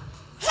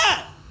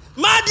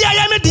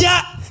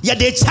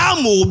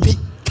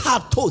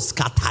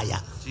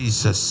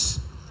 Jesus.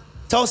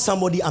 Tell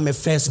somebody I'm a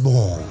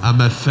firstborn.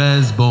 I'm a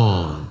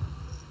firstborn.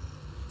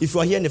 If you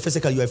are here in the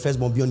physical, you are a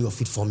firstborn. Be on your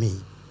feet for me.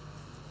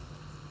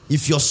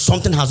 If your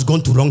something has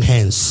gone to wrong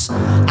hands,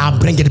 I'll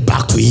bring it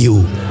back to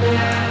you.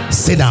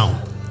 Sit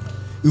down.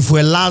 If you're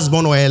a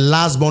lastborn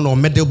or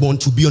middleborn,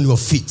 to be on your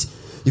feet.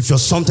 If your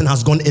something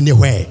has gone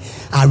anywhere,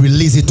 I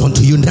release it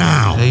unto you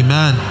now.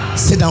 Amen.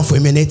 Sit down for a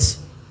minute.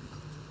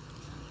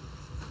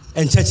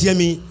 And church, hear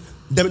me.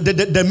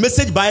 The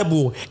Message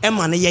Bible,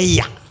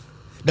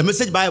 the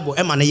Message Bible,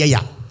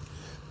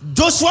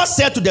 Joshua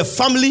said to the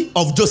family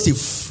of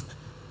Joseph,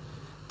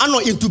 I know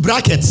into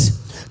brackets.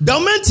 The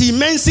moment he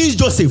mentions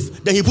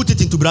Joseph, then he put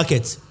it into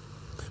brackets.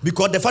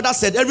 Because the father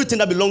said, everything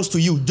that belongs to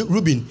you,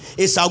 Reuben,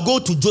 it shall go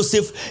to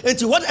Joseph. And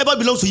whatever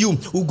belongs to you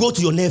will go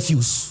to your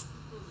nephews.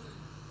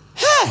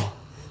 Hey,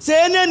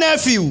 say any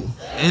nephew.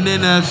 Any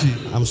nephew.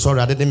 I'm sorry,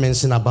 I didn't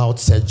mention about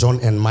Sir John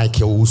and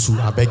Michael Usu.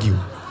 I beg you.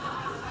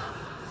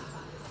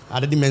 I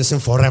didn't mention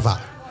forever.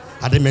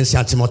 I didn't mention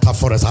Achimota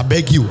Forest. I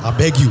beg you. I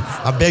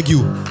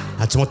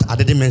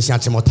didn't mention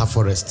Achimota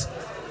Forest.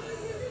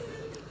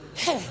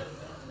 Hey.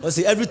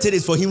 See, everything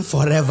is for him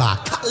forever.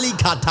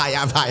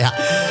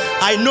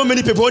 I know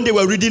many people when they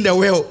were reading the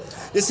will,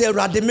 they say,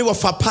 "Rade me wa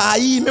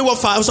fapai, me wa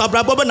fa so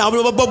abrabo na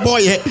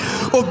boy,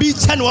 obi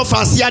chen wa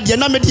fa sia de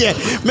na me de,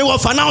 me wa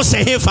fa na o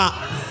se hefa."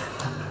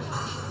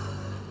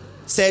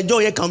 Say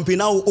John ye campaign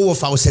na o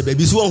fa o se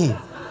baby so hu.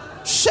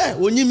 She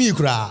onyimi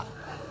kura.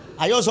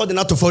 I also the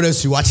not to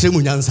forest you achire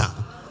mu nyansa.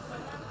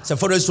 Say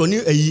forest oni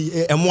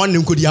emo an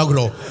nkodi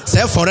agro.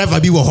 Say forever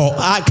be wo ho.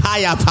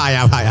 Kaya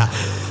paya.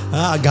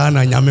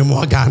 Ghana,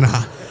 Yamimo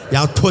Ghana.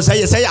 Ya to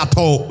say ya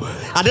to.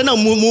 Adena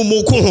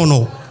mu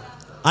kuhono.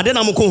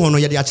 Adena mu kuhono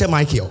ya de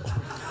Michael.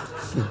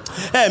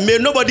 Hey, may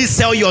nobody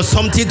sell your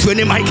something to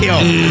any Michael.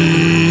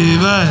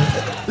 Amen.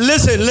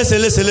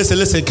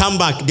 Listen. Come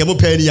back.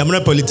 I'm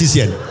not a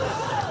politician.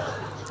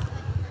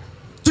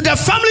 To the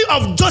family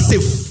of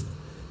Joseph,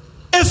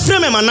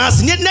 Ephraim and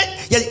Manasseh.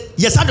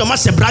 Yes, I don't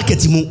match the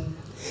bracket.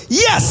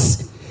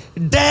 Yes,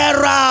 there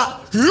are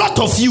a lot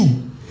of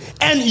you,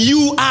 and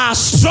you are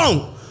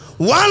strong.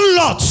 One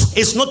lot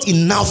is not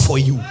enough for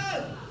you.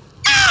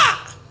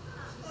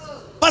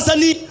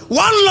 Personally,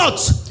 one lot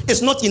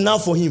is not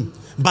enough for him.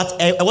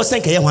 But I was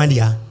saying,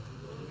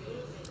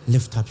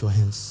 lift up your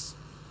hands.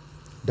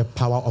 The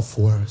power of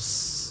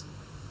words.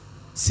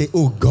 Say,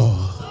 oh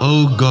God.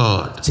 Oh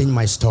God. Change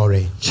my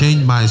story.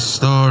 Change my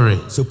story.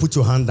 So put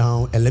your hand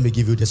down and let me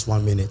give you this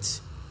 1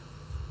 minute.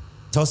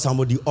 Tell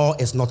somebody, all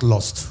is not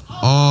lost.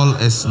 All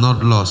is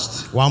not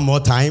lost. One more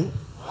time.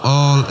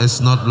 All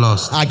is not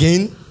lost.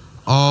 Again.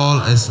 All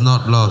is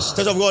not lost.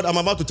 Church of God, I'm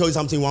about to tell you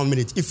something in 1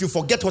 minute. If you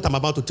forget what I'm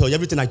about to tell you,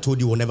 everything I told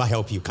you will never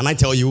help you. Can I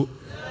tell you?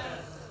 Yes.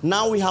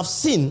 Now we have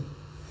seen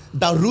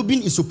that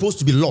Reuben is supposed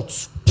to be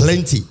lots,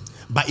 plenty,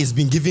 but it's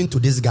been given to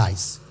these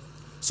guys.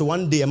 So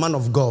one day, a man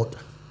of God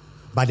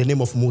by the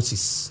name of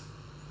Moses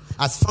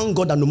has found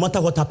God that no matter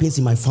what happens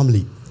in my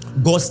family,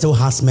 God still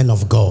has men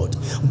of God.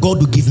 God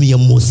will give me a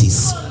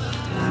Moses.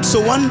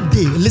 So one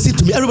day, listen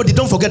to me, everybody,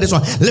 don't forget this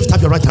one. Lift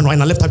up your right hand right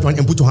now, lift up your hand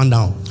and put your hand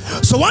down.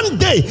 So one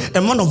day,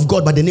 a man of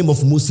God by the name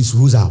of Moses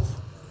rose up.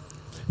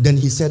 Then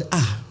he said,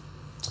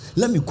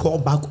 let me call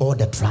back all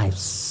the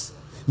tribes.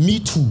 Me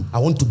too, I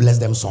want to bless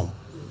them some.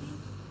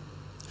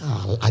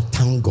 I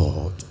thank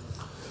God.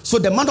 So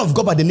the man of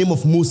God by the name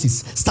of Moses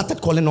started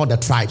calling all the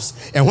tribes.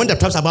 And when the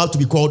tribes are about to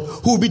be called,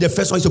 who will be the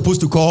first one he's supposed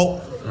to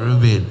call?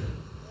 Reuben.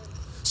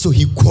 So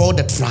he called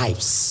the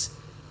tribes.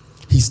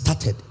 He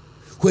started.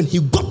 when he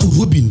got to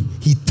Reuben,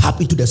 he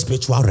tapped into the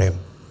spiritual realm.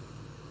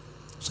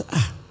 So,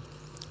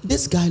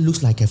 this guy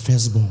looks like a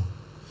firstborn,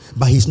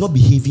 but he's not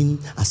behaving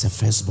as a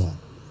firstborn.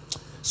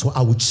 So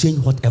I will change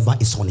whatever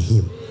is on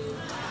him.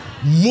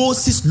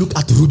 Moses looked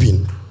at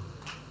Reuben.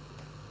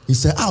 He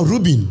said,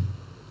 Reuben,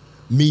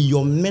 may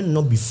your men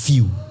not be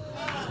few.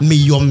 May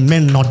your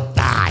men not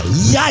die.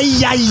 Yeah.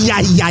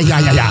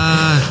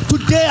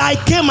 Today I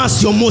came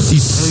as your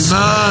Moses.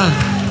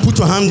 Amen. Put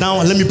your hand down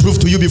and let me prove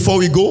to you before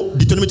we go.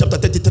 Deuteronomy chapter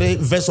 33,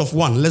 verse of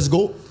 1. Let's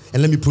go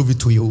and let me prove it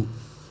to you.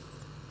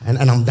 And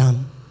I'm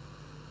done.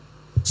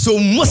 So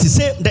Moses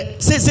said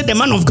the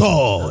man of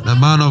God. The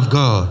man of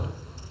God.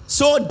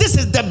 So this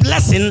is the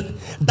blessing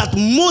that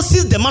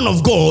Moses, the man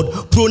of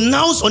God,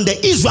 pronounced on the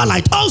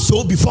Israelite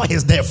also before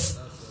his death.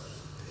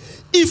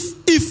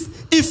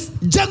 If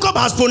Jacob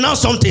has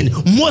pronounced something,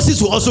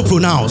 Moses will also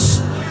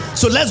pronounce.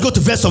 So let's go to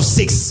verse of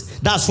 6.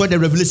 That's where the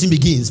revelation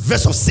begins.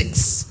 Verse of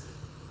 6.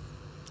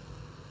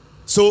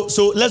 So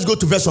let's go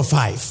to verse of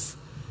 5.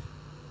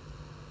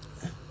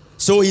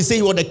 So he said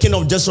he was the king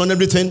of Jeshurun and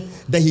everything.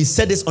 Then he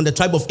said this on the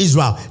tribe of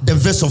Israel. The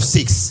verse of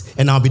 6.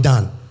 And I'll be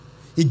done.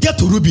 He get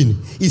to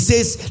Reuben. He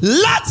says,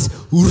 let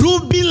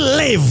Reuben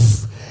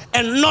live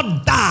and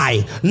not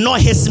die, nor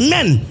his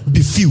men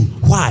be few.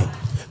 Why?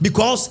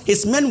 Because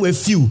his men were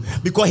few.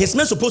 Because his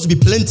men supposed to be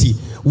plenty.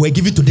 Were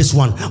given to this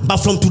one. But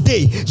from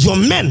today, your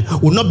men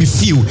will not be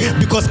few.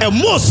 Because a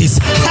Moses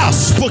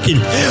has spoken.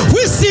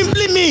 Which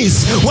simply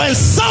means when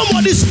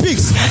somebody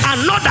speaks,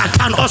 another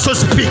can also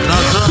speak.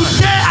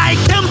 Today I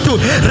came to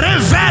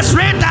reverse,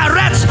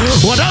 redirect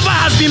whatever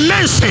has been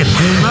mentioned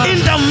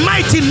in the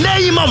mighty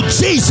name of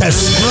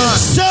Jesus.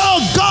 So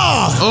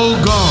God. Oh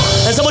God.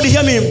 And somebody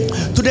hear me.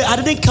 Today I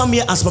didn't come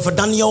here as Prophet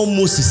Daniel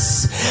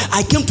Moses.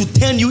 I came to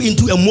turn you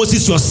into a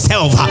Moses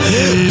yourself.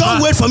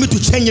 Don't wait for me to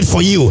change it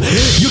for you.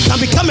 You can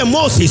become a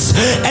Moses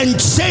and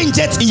change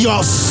it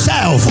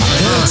yourself.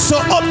 So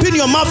open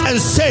your mouth and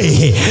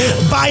say,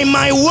 by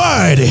my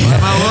word,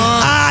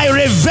 I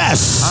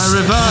reverse.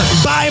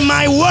 By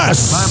my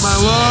words,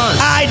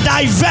 I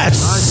divert.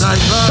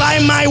 By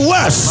my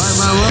words,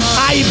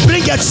 I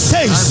bring a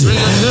change.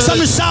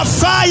 Some shout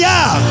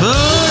fire.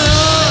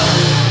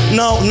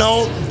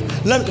 Now,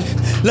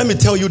 let me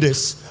tell you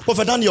this.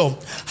 Prophet Daniel,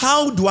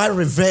 how do I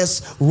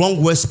reverse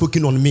wrong words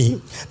spoken on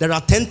me? There are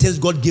 10 things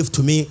God gave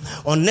to me.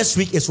 On next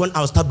week is when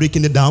I'll start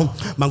breaking it down.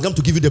 But I'm going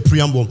to give you the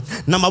preamble.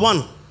 Number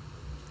 1,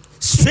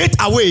 straight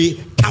away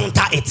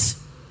counter it.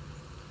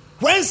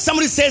 When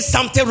somebody says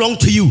something wrong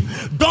to you,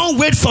 don't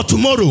wait for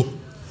tomorrow.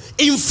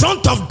 In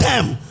front of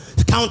them,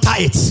 counter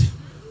it.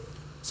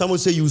 Someone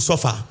say you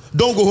suffer.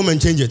 Don't go home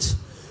and change it.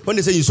 When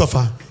they say you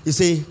suffer, you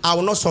say, I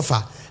will not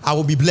suffer. I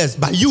will be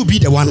blessed. But you be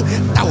the one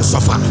that will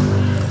suffer.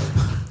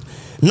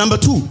 Number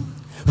 2,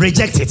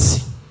 reject it.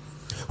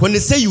 When they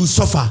say you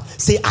suffer,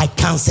 say I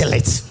cancel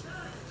it.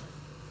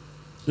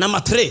 Number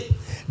 3,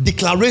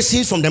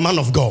 declarations from the man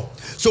of God.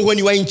 So when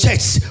you are in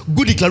church,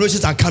 good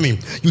declarations are coming.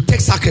 You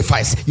take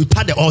sacrifice, you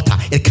touch the altar,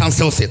 it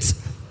cancels it.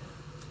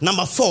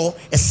 Number 4,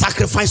 a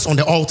sacrifice on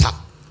the altar.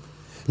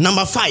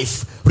 Number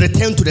 5,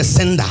 return to the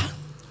sender.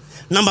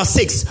 Number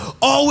 6,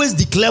 always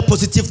declare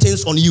positive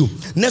things on you.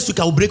 Next week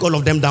I will break all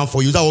of them down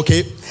for you. Is that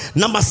okay?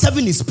 Number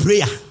 7 is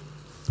prayer.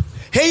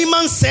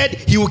 Haman said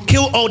he will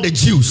kill all the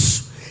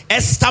Jews.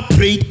 Esther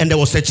prayed and there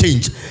was a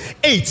change.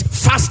 8,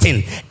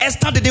 fasting.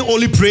 Esther didn't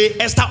only pray,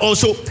 Esther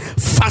also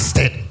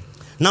fasted.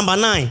 Number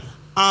 9,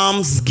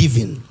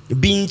 almsgiving,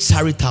 being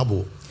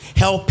charitable,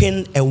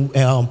 helping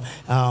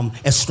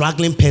a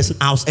struggling person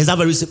out. Is that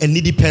very simple? A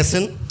needy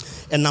person.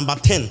 And number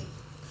 10,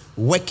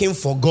 working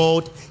for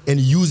God and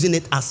using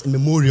it as a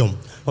memoriam.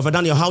 Prophet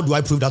Daniel, how do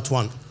I prove that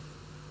one?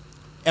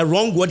 A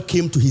wrong word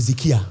came to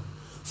Hezekiah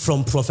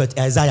from Prophet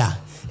Isaiah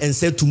and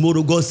said,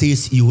 tomorrow God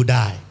says you will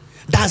die.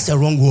 That's a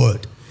wrong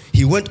word.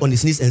 He went on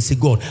his knees and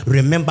said, God,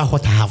 remember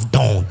what I have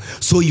done.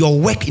 So your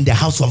work in the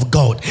house of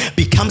God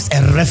becomes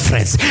a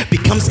reference,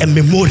 becomes a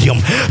memoriam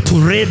to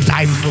read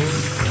thy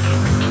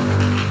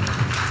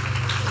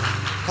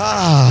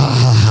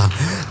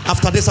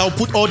After this, I'll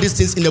put all these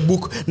things in the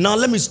book. Now,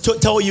 let me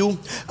tell you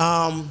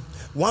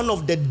one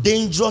of the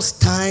dangerous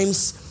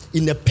times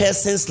in a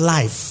person's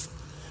life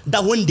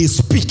that when they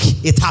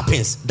speak, it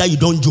happens, that you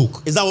don't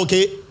joke. Is that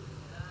okay?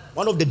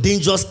 One of the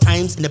dangerous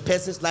times in a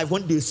person's life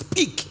when they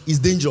speak is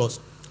dangerous.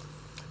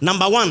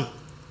 Number 1,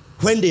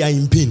 when they are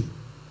in pain.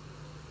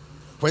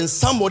 When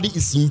somebody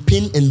is in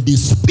pain and they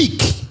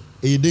speak,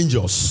 it's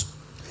dangerous.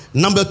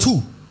 Number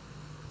 2,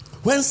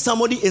 when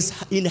somebody is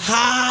in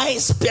high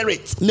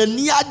spirit.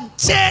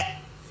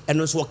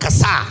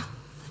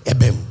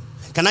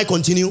 Can I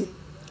continue?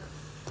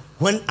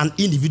 When an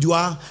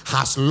individual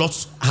has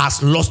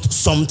lost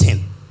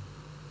something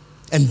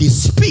and they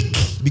speak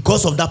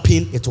because of that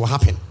pain, it will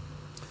happen.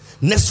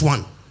 Next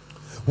one,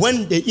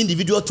 when the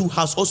individual too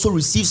has also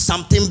received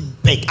something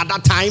big at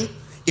that time,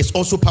 it's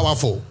also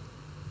powerful.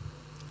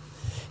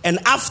 And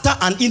after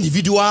an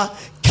individual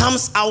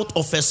comes out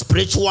of a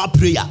spiritual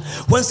prayer,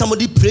 when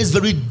somebody prays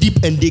very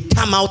deep and they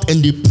come out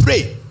and they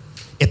pray,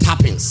 it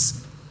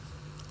happens.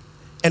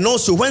 And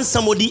also, when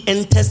somebody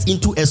enters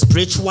into a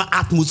spiritual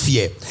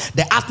atmosphere,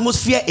 the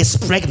atmosphere is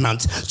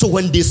pregnant. So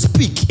when they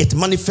speak, it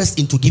manifests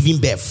into giving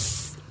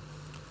birth.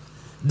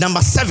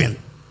 Number 7,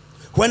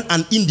 when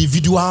an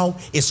individual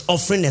is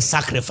offering a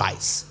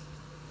sacrifice.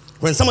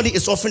 When somebody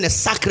is offering a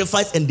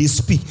sacrifice and they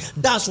speak,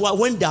 that's why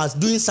when they are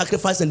doing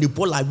sacrifice and they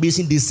pour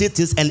libation, they say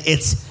things and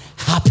it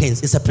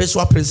happens. It's a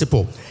spiritual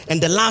principle. And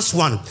the last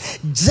one,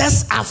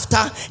 just after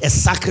a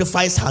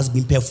sacrifice has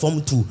been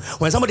performed too,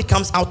 when somebody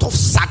comes out of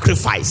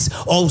sacrifice,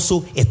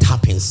 also it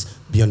happens.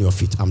 Be on your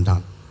feet. I'm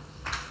done.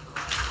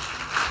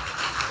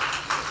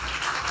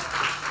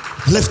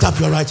 Lift up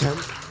your right hand.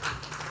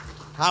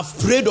 I've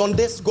prayed on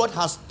this. God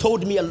has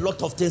told me a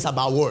lot of things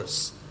about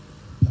words.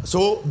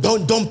 So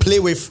don't play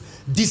with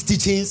these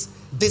teachings.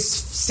 This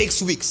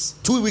 6 weeks,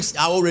 2 weeks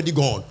are already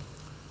gone.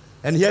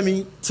 And hear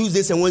me,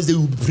 Tuesdays and Wednesdays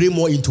we'll pray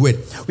more into it.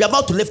 We're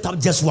about to lift up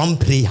just one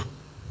prayer.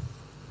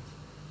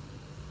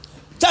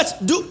 Church,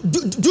 do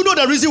you know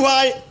the reason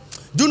why?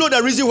 Do you know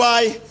the reason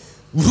why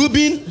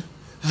Reuben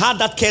had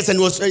that case and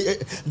was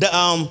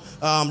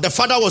the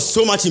father was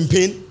so much in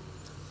pain?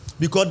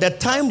 Because the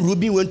time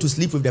Reuben went to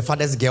sleep with the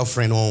father's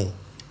girlfriend,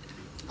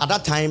 at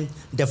that time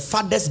the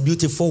father's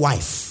beautiful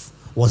wife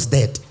was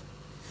dead.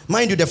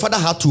 Mind you, the father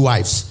had 2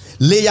 wives,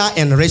 Leah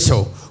and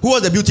Rachel. Who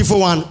was the beautiful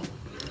one?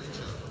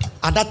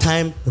 At that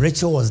time,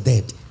 Rachel was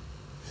dead.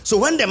 So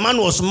when the man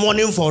was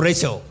mourning for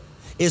Rachel,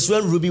 is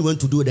when Reuben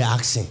went to do the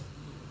action.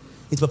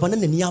 It's Papa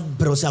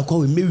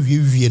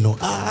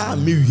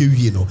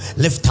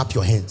lift up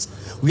your hands.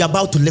 We are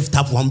about to lift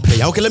up one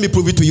prayer. Okay, let me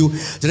prove it to you.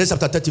 Genesis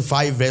chapter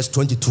 35, verse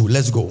 22.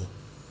 Let's go.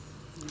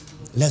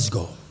 Let's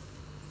go.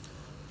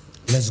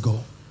 Let's go.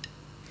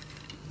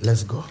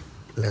 Let's go.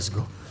 Let's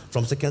go.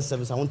 From second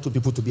service, I want 2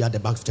 people to be at the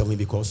back to tell me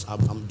because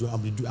I'm doing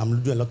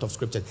a lot of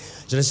scripture.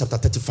 Genesis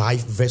chapter 35,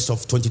 verse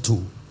of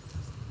 22.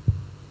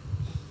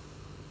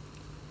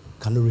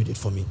 Can you read it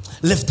for me?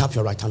 Lift up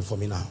your right hand for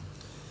me now.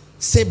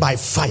 Say by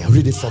fire.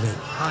 Read it for me.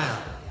 Fire.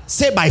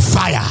 Say by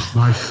fire.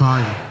 By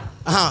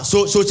fire.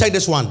 So check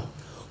this one.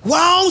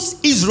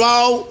 Whilst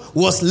Israel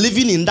was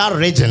living in that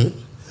region,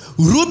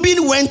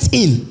 Reuben went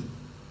in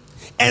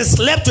and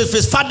slept with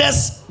his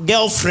father's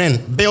girlfriend,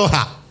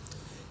 Bilhah.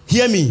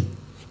 Hear me.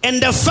 And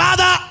the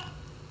father,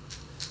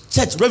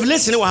 church,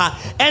 Revelation,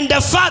 and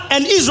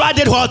Israel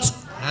did what?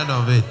 Heard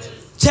of it.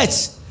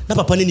 Church,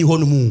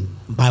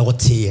 by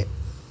what here?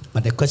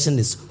 But the question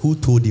is, who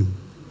told him?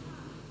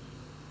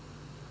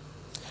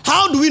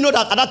 How do we know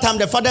that at that time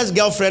the father's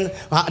girlfriend,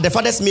 the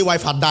father's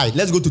midwife had died?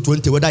 Let's go to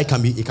 20, whether it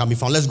can be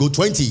found. Let's go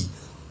 20.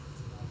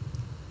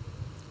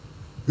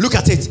 Look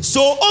at it.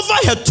 So over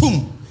her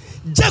tomb,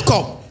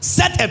 Jacob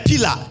set a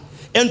pillar,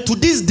 and to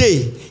this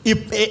day,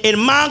 it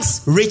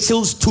marks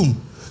Rachel's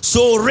tomb.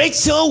 So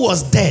Rachel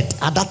was dead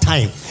at that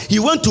time. He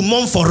went to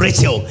mourn for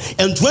Rachel.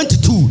 And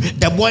 22,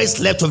 the boy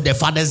slept with the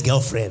father's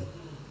girlfriend.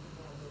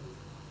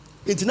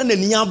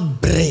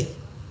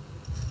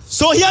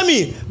 So hear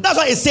me. That's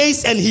why it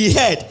says, and he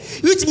heard.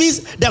 Which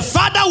means the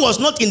father was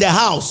not in the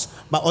house.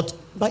 But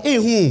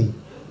whom?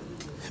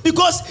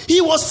 Because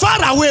he was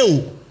far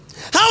away.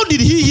 How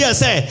did he hear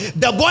say,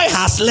 the boy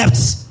has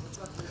slept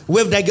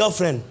with the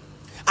girlfriend?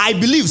 I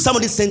believe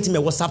somebody sent him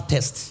a WhatsApp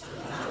text.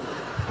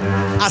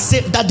 I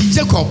said that the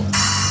Jacob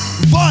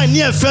boy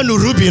near friend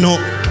Rubino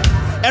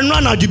and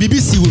run out the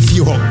BBC with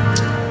you.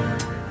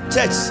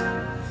 Church,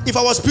 if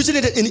I was preaching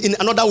it in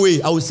another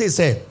way, I would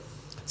say,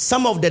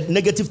 some of the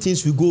negative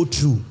things we go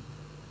through,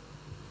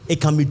 it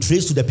can be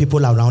traced to the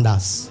people around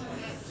us.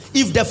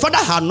 If the father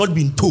had not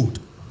been told,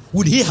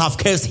 would he have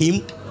cursed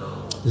him?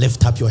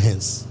 Lift up your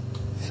hands.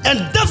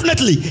 And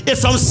definitely,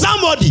 it's from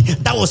somebody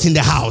that was in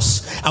the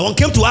house. I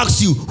came to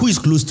ask you, who is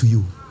close to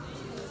you?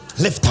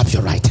 Lift up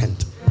your right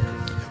hand.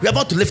 We're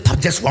about to lift up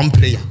just one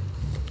prayer.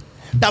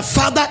 That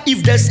Father,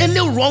 if there's any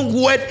wrong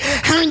word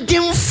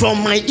hanging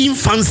from my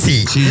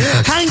infancy,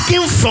 Jesus,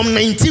 hanging from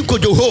 19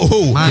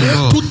 Kojoho,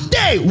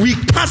 today we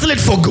cancel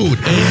it for good.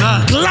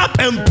 Amen. Clap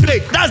and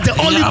pray. That's the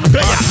only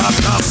prayer.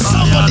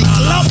 Somebody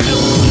clap and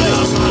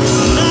pray.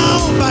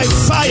 Now by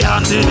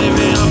fire,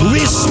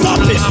 we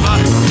stop it.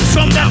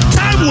 From the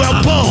time we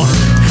are born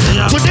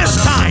to this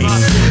time,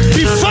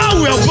 before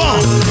we are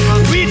born,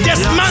 we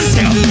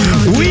dismantle,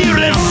 we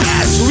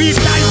reverse, we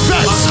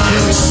divert.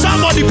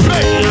 Somebody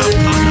pray.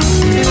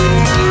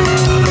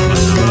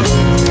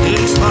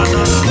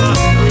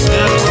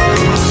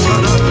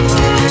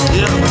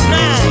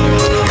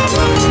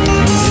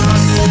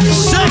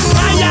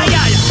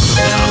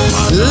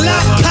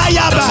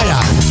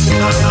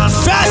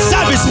 First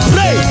service,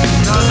 pray.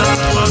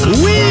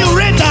 We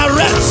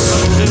redirect,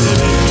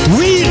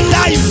 we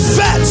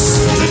divert.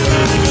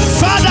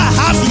 Father,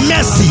 have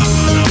mercy.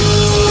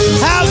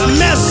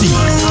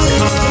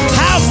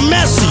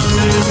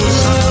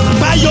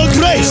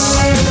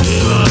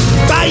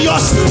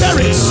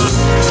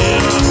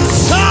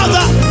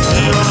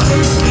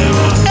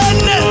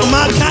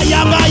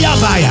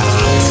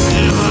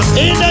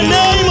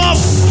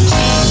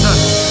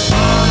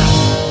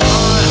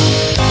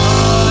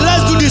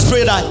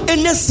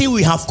 any sin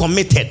we have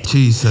committed,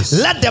 Jesus.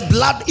 let the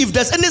blood, if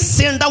there's any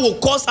sin that will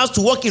cause us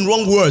to walk in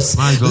wrong words,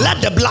 My God. let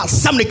the blood,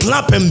 somebody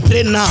clap and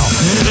pray now.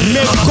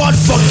 May God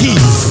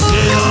forgive.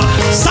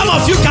 Some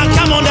of you can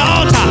come on the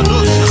altar.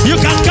 You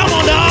can come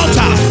on the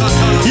altar.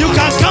 You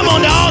can come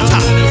on the altar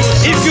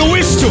if you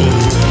wish to.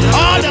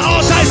 All the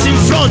altars in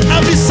front,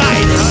 every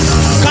side,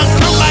 can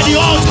come by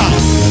the altar.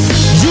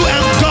 You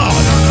and God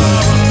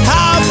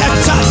have a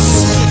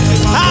touch.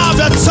 Have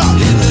a talk.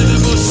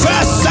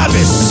 First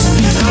service,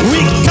 we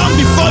come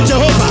before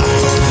Jehovah.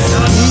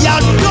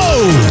 Yado,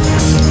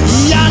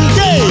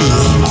 Yande,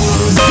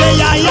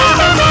 Zeyaya,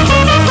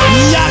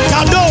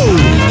 Yakado,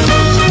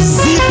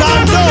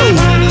 Zibando,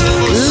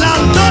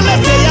 Landole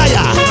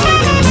Keyaya,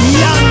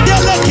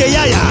 Yandele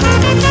Keyaya,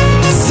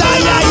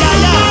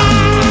 Zayayaya,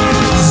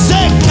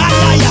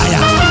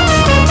 Zekayaya,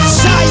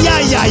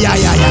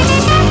 Zayayaya,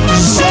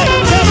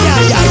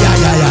 Zekayaya.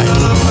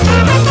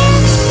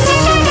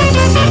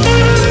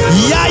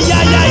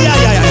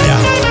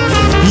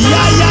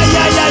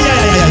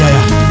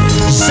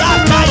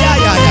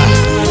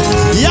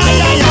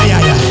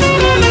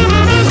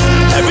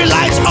 Every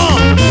light on.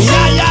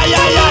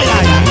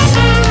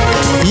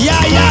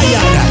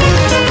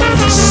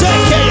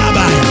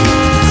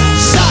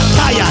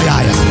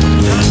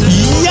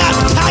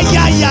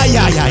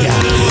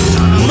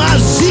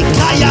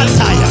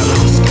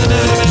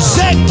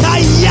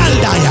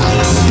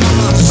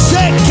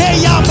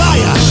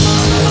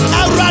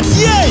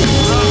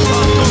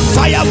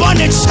 Fire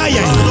burning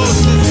giant.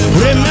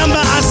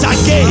 Remember us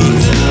again.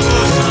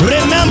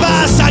 Remember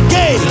us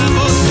again.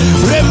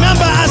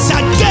 Remember us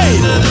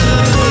again.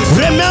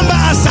 Remember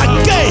us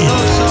again.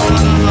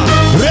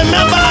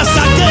 Remember us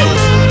again.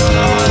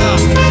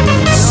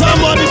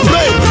 Somebody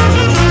pray.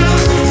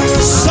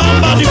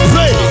 Somebody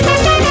pray.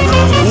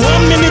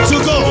 1 minute to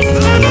go.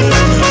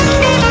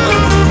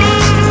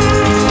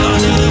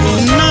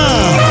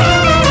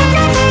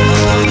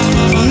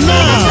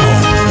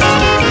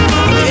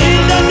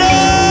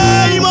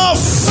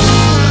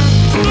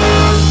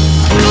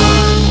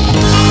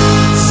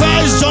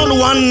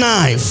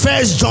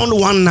 First John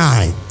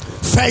 1:9.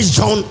 First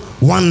John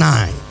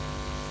 1:9.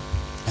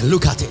 And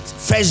look at it.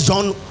 First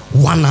John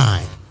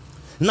 1:9.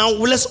 Now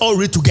let's all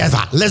read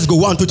together. Let's go.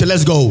 1, 2, 3.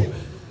 Let's go.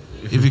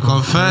 If we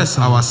confess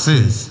our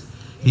sins,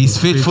 He is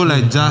faithful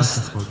and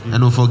just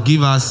and will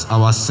forgive us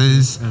our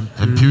sins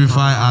and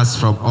purify us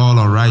from all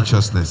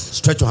unrighteousness.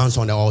 Stretch your hands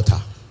on the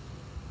altar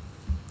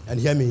and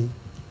hear me.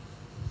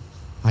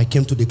 I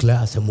came to declare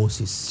as a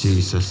Moses.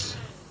 Jesus.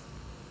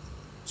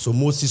 So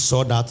Moses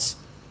saw that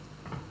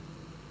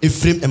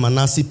Ephraim and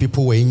Manasseh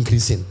people were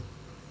increasing,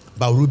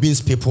 but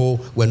Reuben's people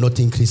were not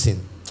increasing.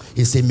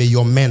 He said, may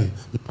your men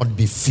not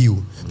be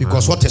few,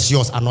 because what is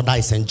yours, another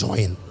is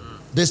enjoying.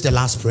 This is the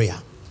last prayer.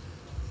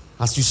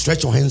 As you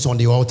stretch your hands on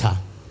the altar,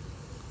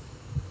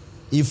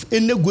 if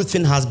any good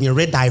thing has been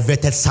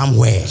rediverted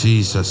somewhere,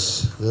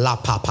 Jesus, La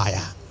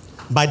Papaya,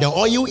 by the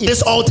oil in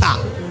this altar,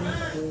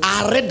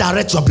 I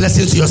redirect your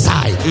blessings to your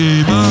side.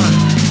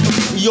 Amen.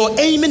 Your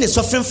aiming is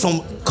suffering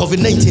from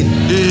COVID-19.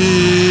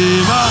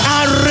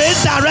 I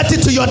redirect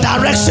it to your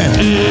direction.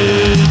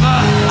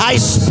 I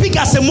speak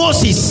as a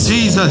Moses.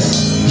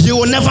 Jesus. You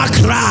will never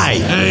cry.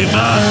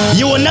 Amen.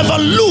 You will never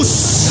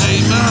lose.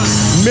 Amen.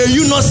 May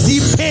you not see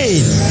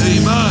pain.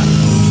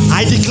 Amen.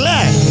 I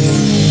declare,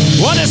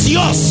 what is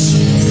yours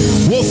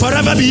will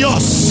forever be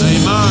yours.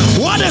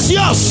 Amen. What is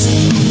yours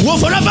will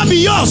forever be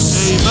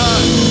yours.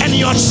 Amen. And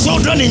your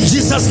children in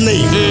Jesus'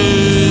 name.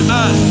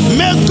 Amen.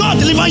 May God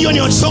deliver you and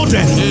your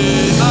children.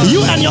 Amen.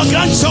 You and your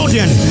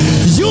grandchildren.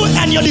 You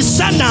and your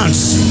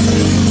descendants.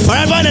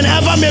 Forever and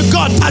ever may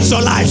God touch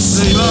your lives.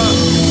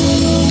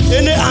 Amen.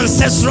 Any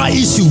ancestral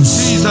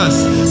issues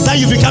Jesus. that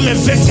you become a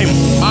victim,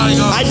 My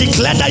God. I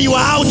declare that you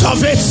are out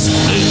of it.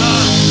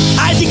 Amen.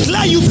 I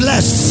declare you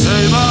blessed.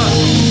 Amen.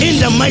 In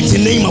the mighty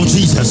name of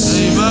Jesus.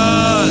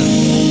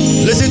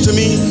 Amen. Listen to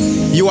me.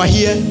 You are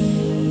here.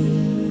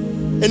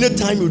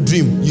 Anytime you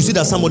dream, you see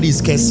that somebody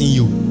is cursing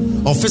you,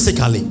 or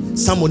physically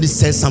somebody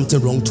says something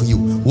wrong to you.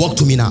 Walk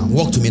to me now.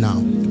 Walk to me now.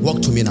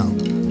 Walk to me now.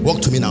 Walk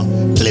to me now.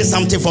 Play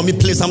something for me.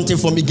 Play something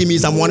for me. Give me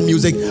some one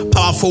music.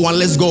 Powerful one.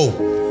 Let's go.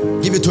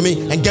 Give it to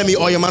me and get me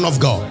all your man of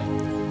God.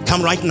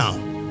 Come right now.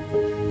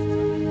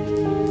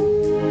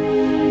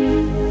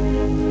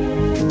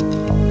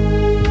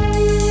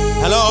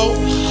 Hello.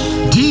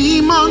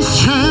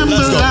 Demons tremble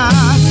Let's go.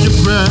 at your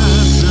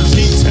presence.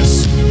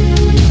 Jesus.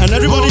 And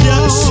everybody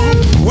there,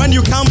 when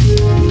you come,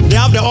 they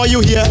have the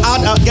oil here.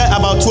 Get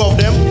about 2 of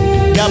them.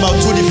 Get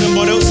about 2 different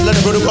bottles. Let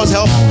the protocols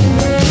help.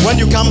 When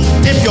you come,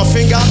 dip your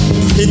finger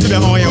into the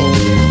oil.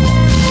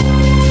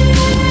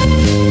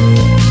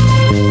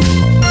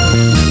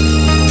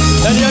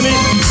 Can you hear me?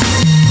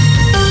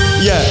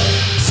 Yeah.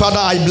 Father,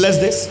 I bless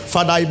this.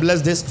 Father, I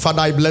bless this.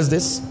 Father, I bless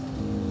this.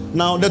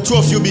 Now, the 2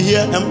 of you be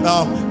here.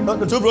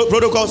 The 2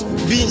 protocols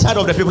be inside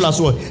of the people as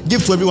well.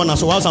 Give to everyone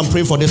as well. Whilst I'm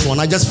praying for this one,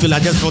 I just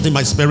felt in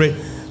my spirit.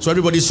 So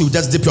everybody should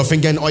just dip your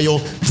finger in oil,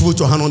 put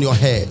your hand on your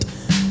head.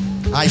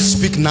 I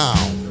speak now.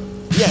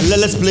 Yeah,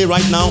 let's play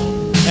right now.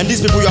 And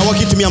these people, you are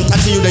walking to me, I'm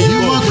touching you, then you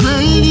You go. are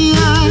great,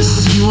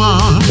 yes, you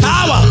are.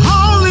 Power.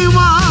 Holy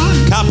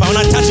One. Kappa, when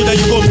I touch you, then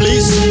you go,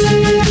 please.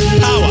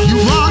 Power. You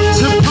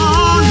walked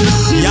upon the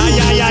sea. Yeah.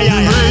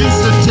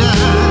 Raised the dead.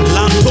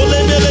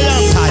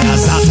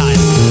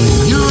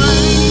 You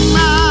reign in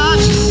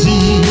majesty.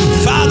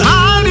 Father.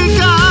 Mighty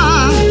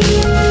God.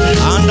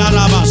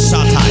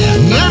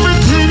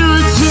 Everything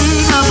written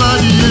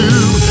about you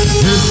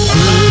is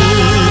great.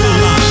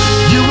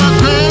 You are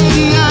great,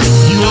 yes,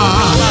 you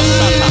are.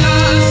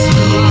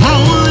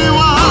 Holy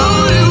One.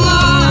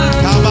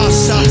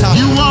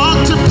 You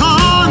walked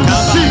upon the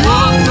sea.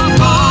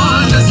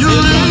 You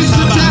raised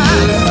the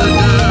dead.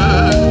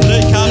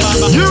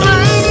 You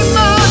reign in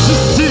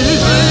majesty.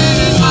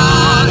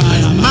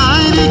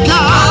 Mighty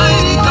God.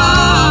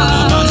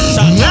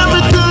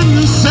 Everything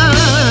you said.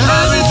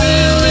 Say,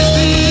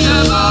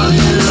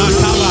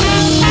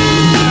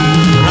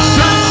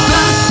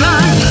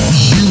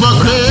 you are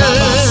great.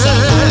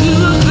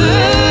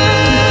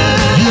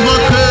 You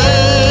are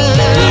great.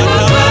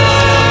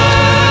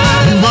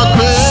 You are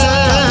great.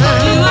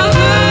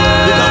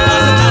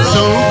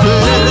 So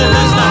great.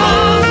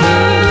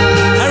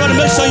 Everybody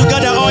make sure you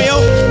got the oil.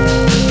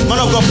 Man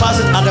of God, pass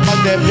it at the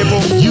back there,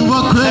 people. You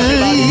are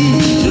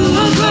great.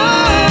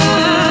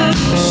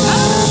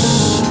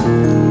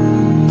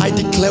 I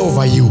declare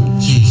over you.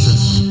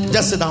 Jesus.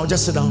 Just sit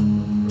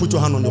down. Put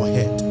your hand on your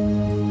head.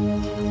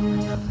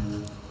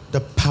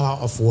 The power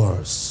of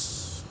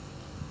words.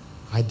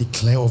 I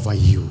declare over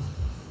you.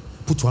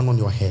 Put your hand on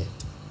your head.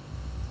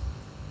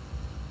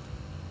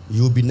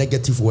 You will be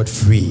negative word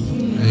free.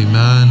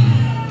 Amen.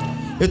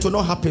 It will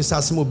not happen.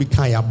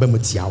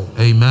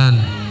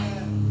 Amen.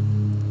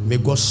 May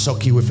God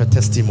shock you with a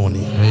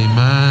testimony.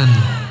 Amen.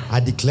 I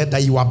declare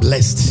that you are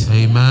blessed.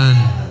 Amen.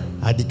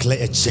 I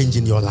declare a change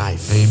in your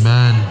life.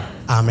 Amen.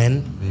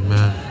 Amen.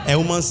 Amen. A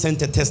woman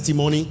sent a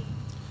testimony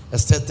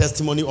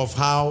of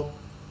how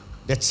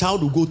the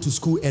child will go to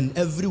school and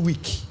every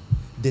week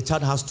the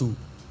child has to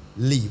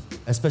leave,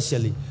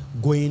 especially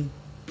going,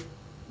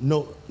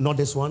 no, not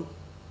this one.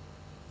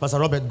 Pastor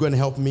Robert, go and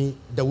help me.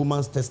 The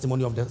woman's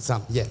testimony of the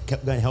son. Yeah,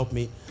 go and help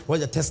me.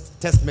 What's the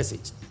test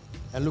message?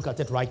 And look at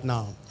it right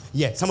now.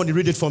 Yeah, somebody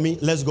read it for me.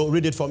 Let's go.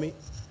 Read it for me.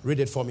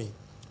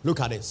 Look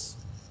at this.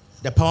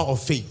 The power of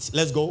faith.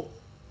 Let's go.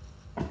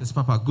 Yes,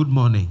 Papa, good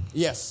morning.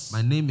 Yes.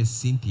 My name is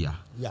Cynthia.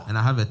 Yeah. And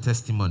I have a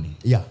testimony.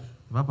 Yeah.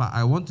 Papa,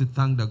 I want to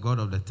thank the God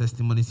of the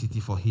Testimony City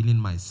for healing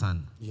my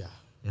son. Yeah.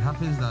 It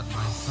happens that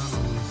my son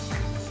always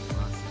fails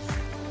classes.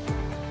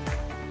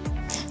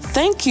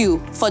 Thank you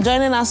for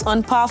joining us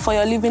on Power for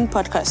Your Living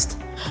podcast.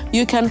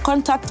 You can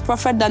contact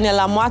Prophet Daniel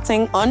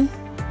Amoateng on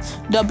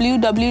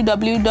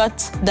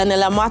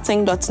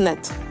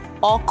www.danielamoateng.net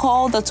or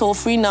call the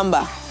toll-free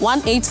number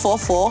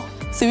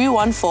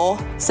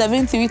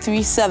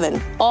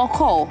 1-844-314-7337 or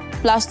call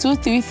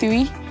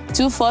 +233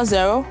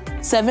 240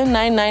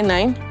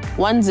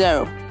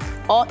 799910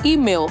 or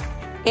email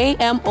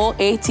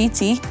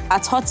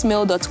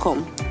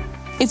amoatt@hotmail.com.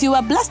 If you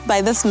were blessed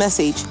by this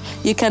message,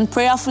 you can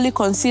prayerfully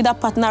consider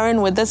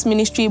partnering with this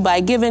ministry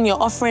by giving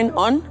your offering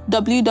on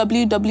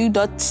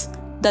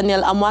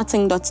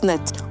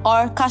www.danielamoateng.net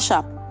or Cash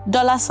App,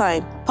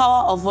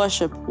 $Power of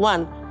Worship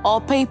 1 or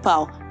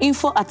PayPal,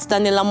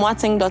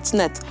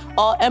 info@danielamoateng.net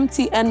or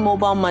MTN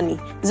Mobile Money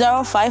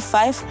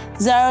 055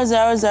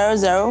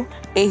 0000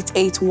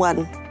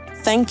 881.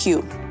 Thank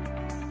you.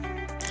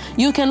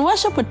 You can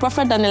worship with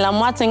Prophet Daniel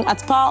Amoateng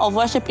at Power of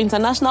Worship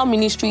International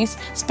Ministries,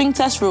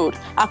 Spintex Road,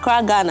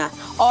 Accra, Ghana,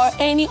 or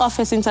any of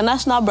his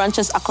international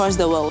branches across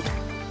the world.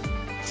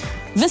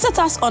 Visit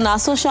us on our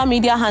social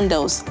media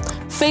handles: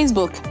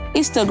 Facebook,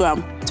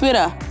 Instagram,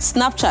 Twitter,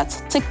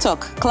 Snapchat,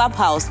 TikTok,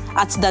 Clubhouse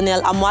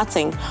 @Daniel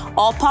Amoateng,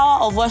 or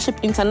Power of Worship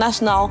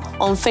International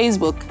on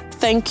Facebook.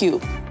 Thank you.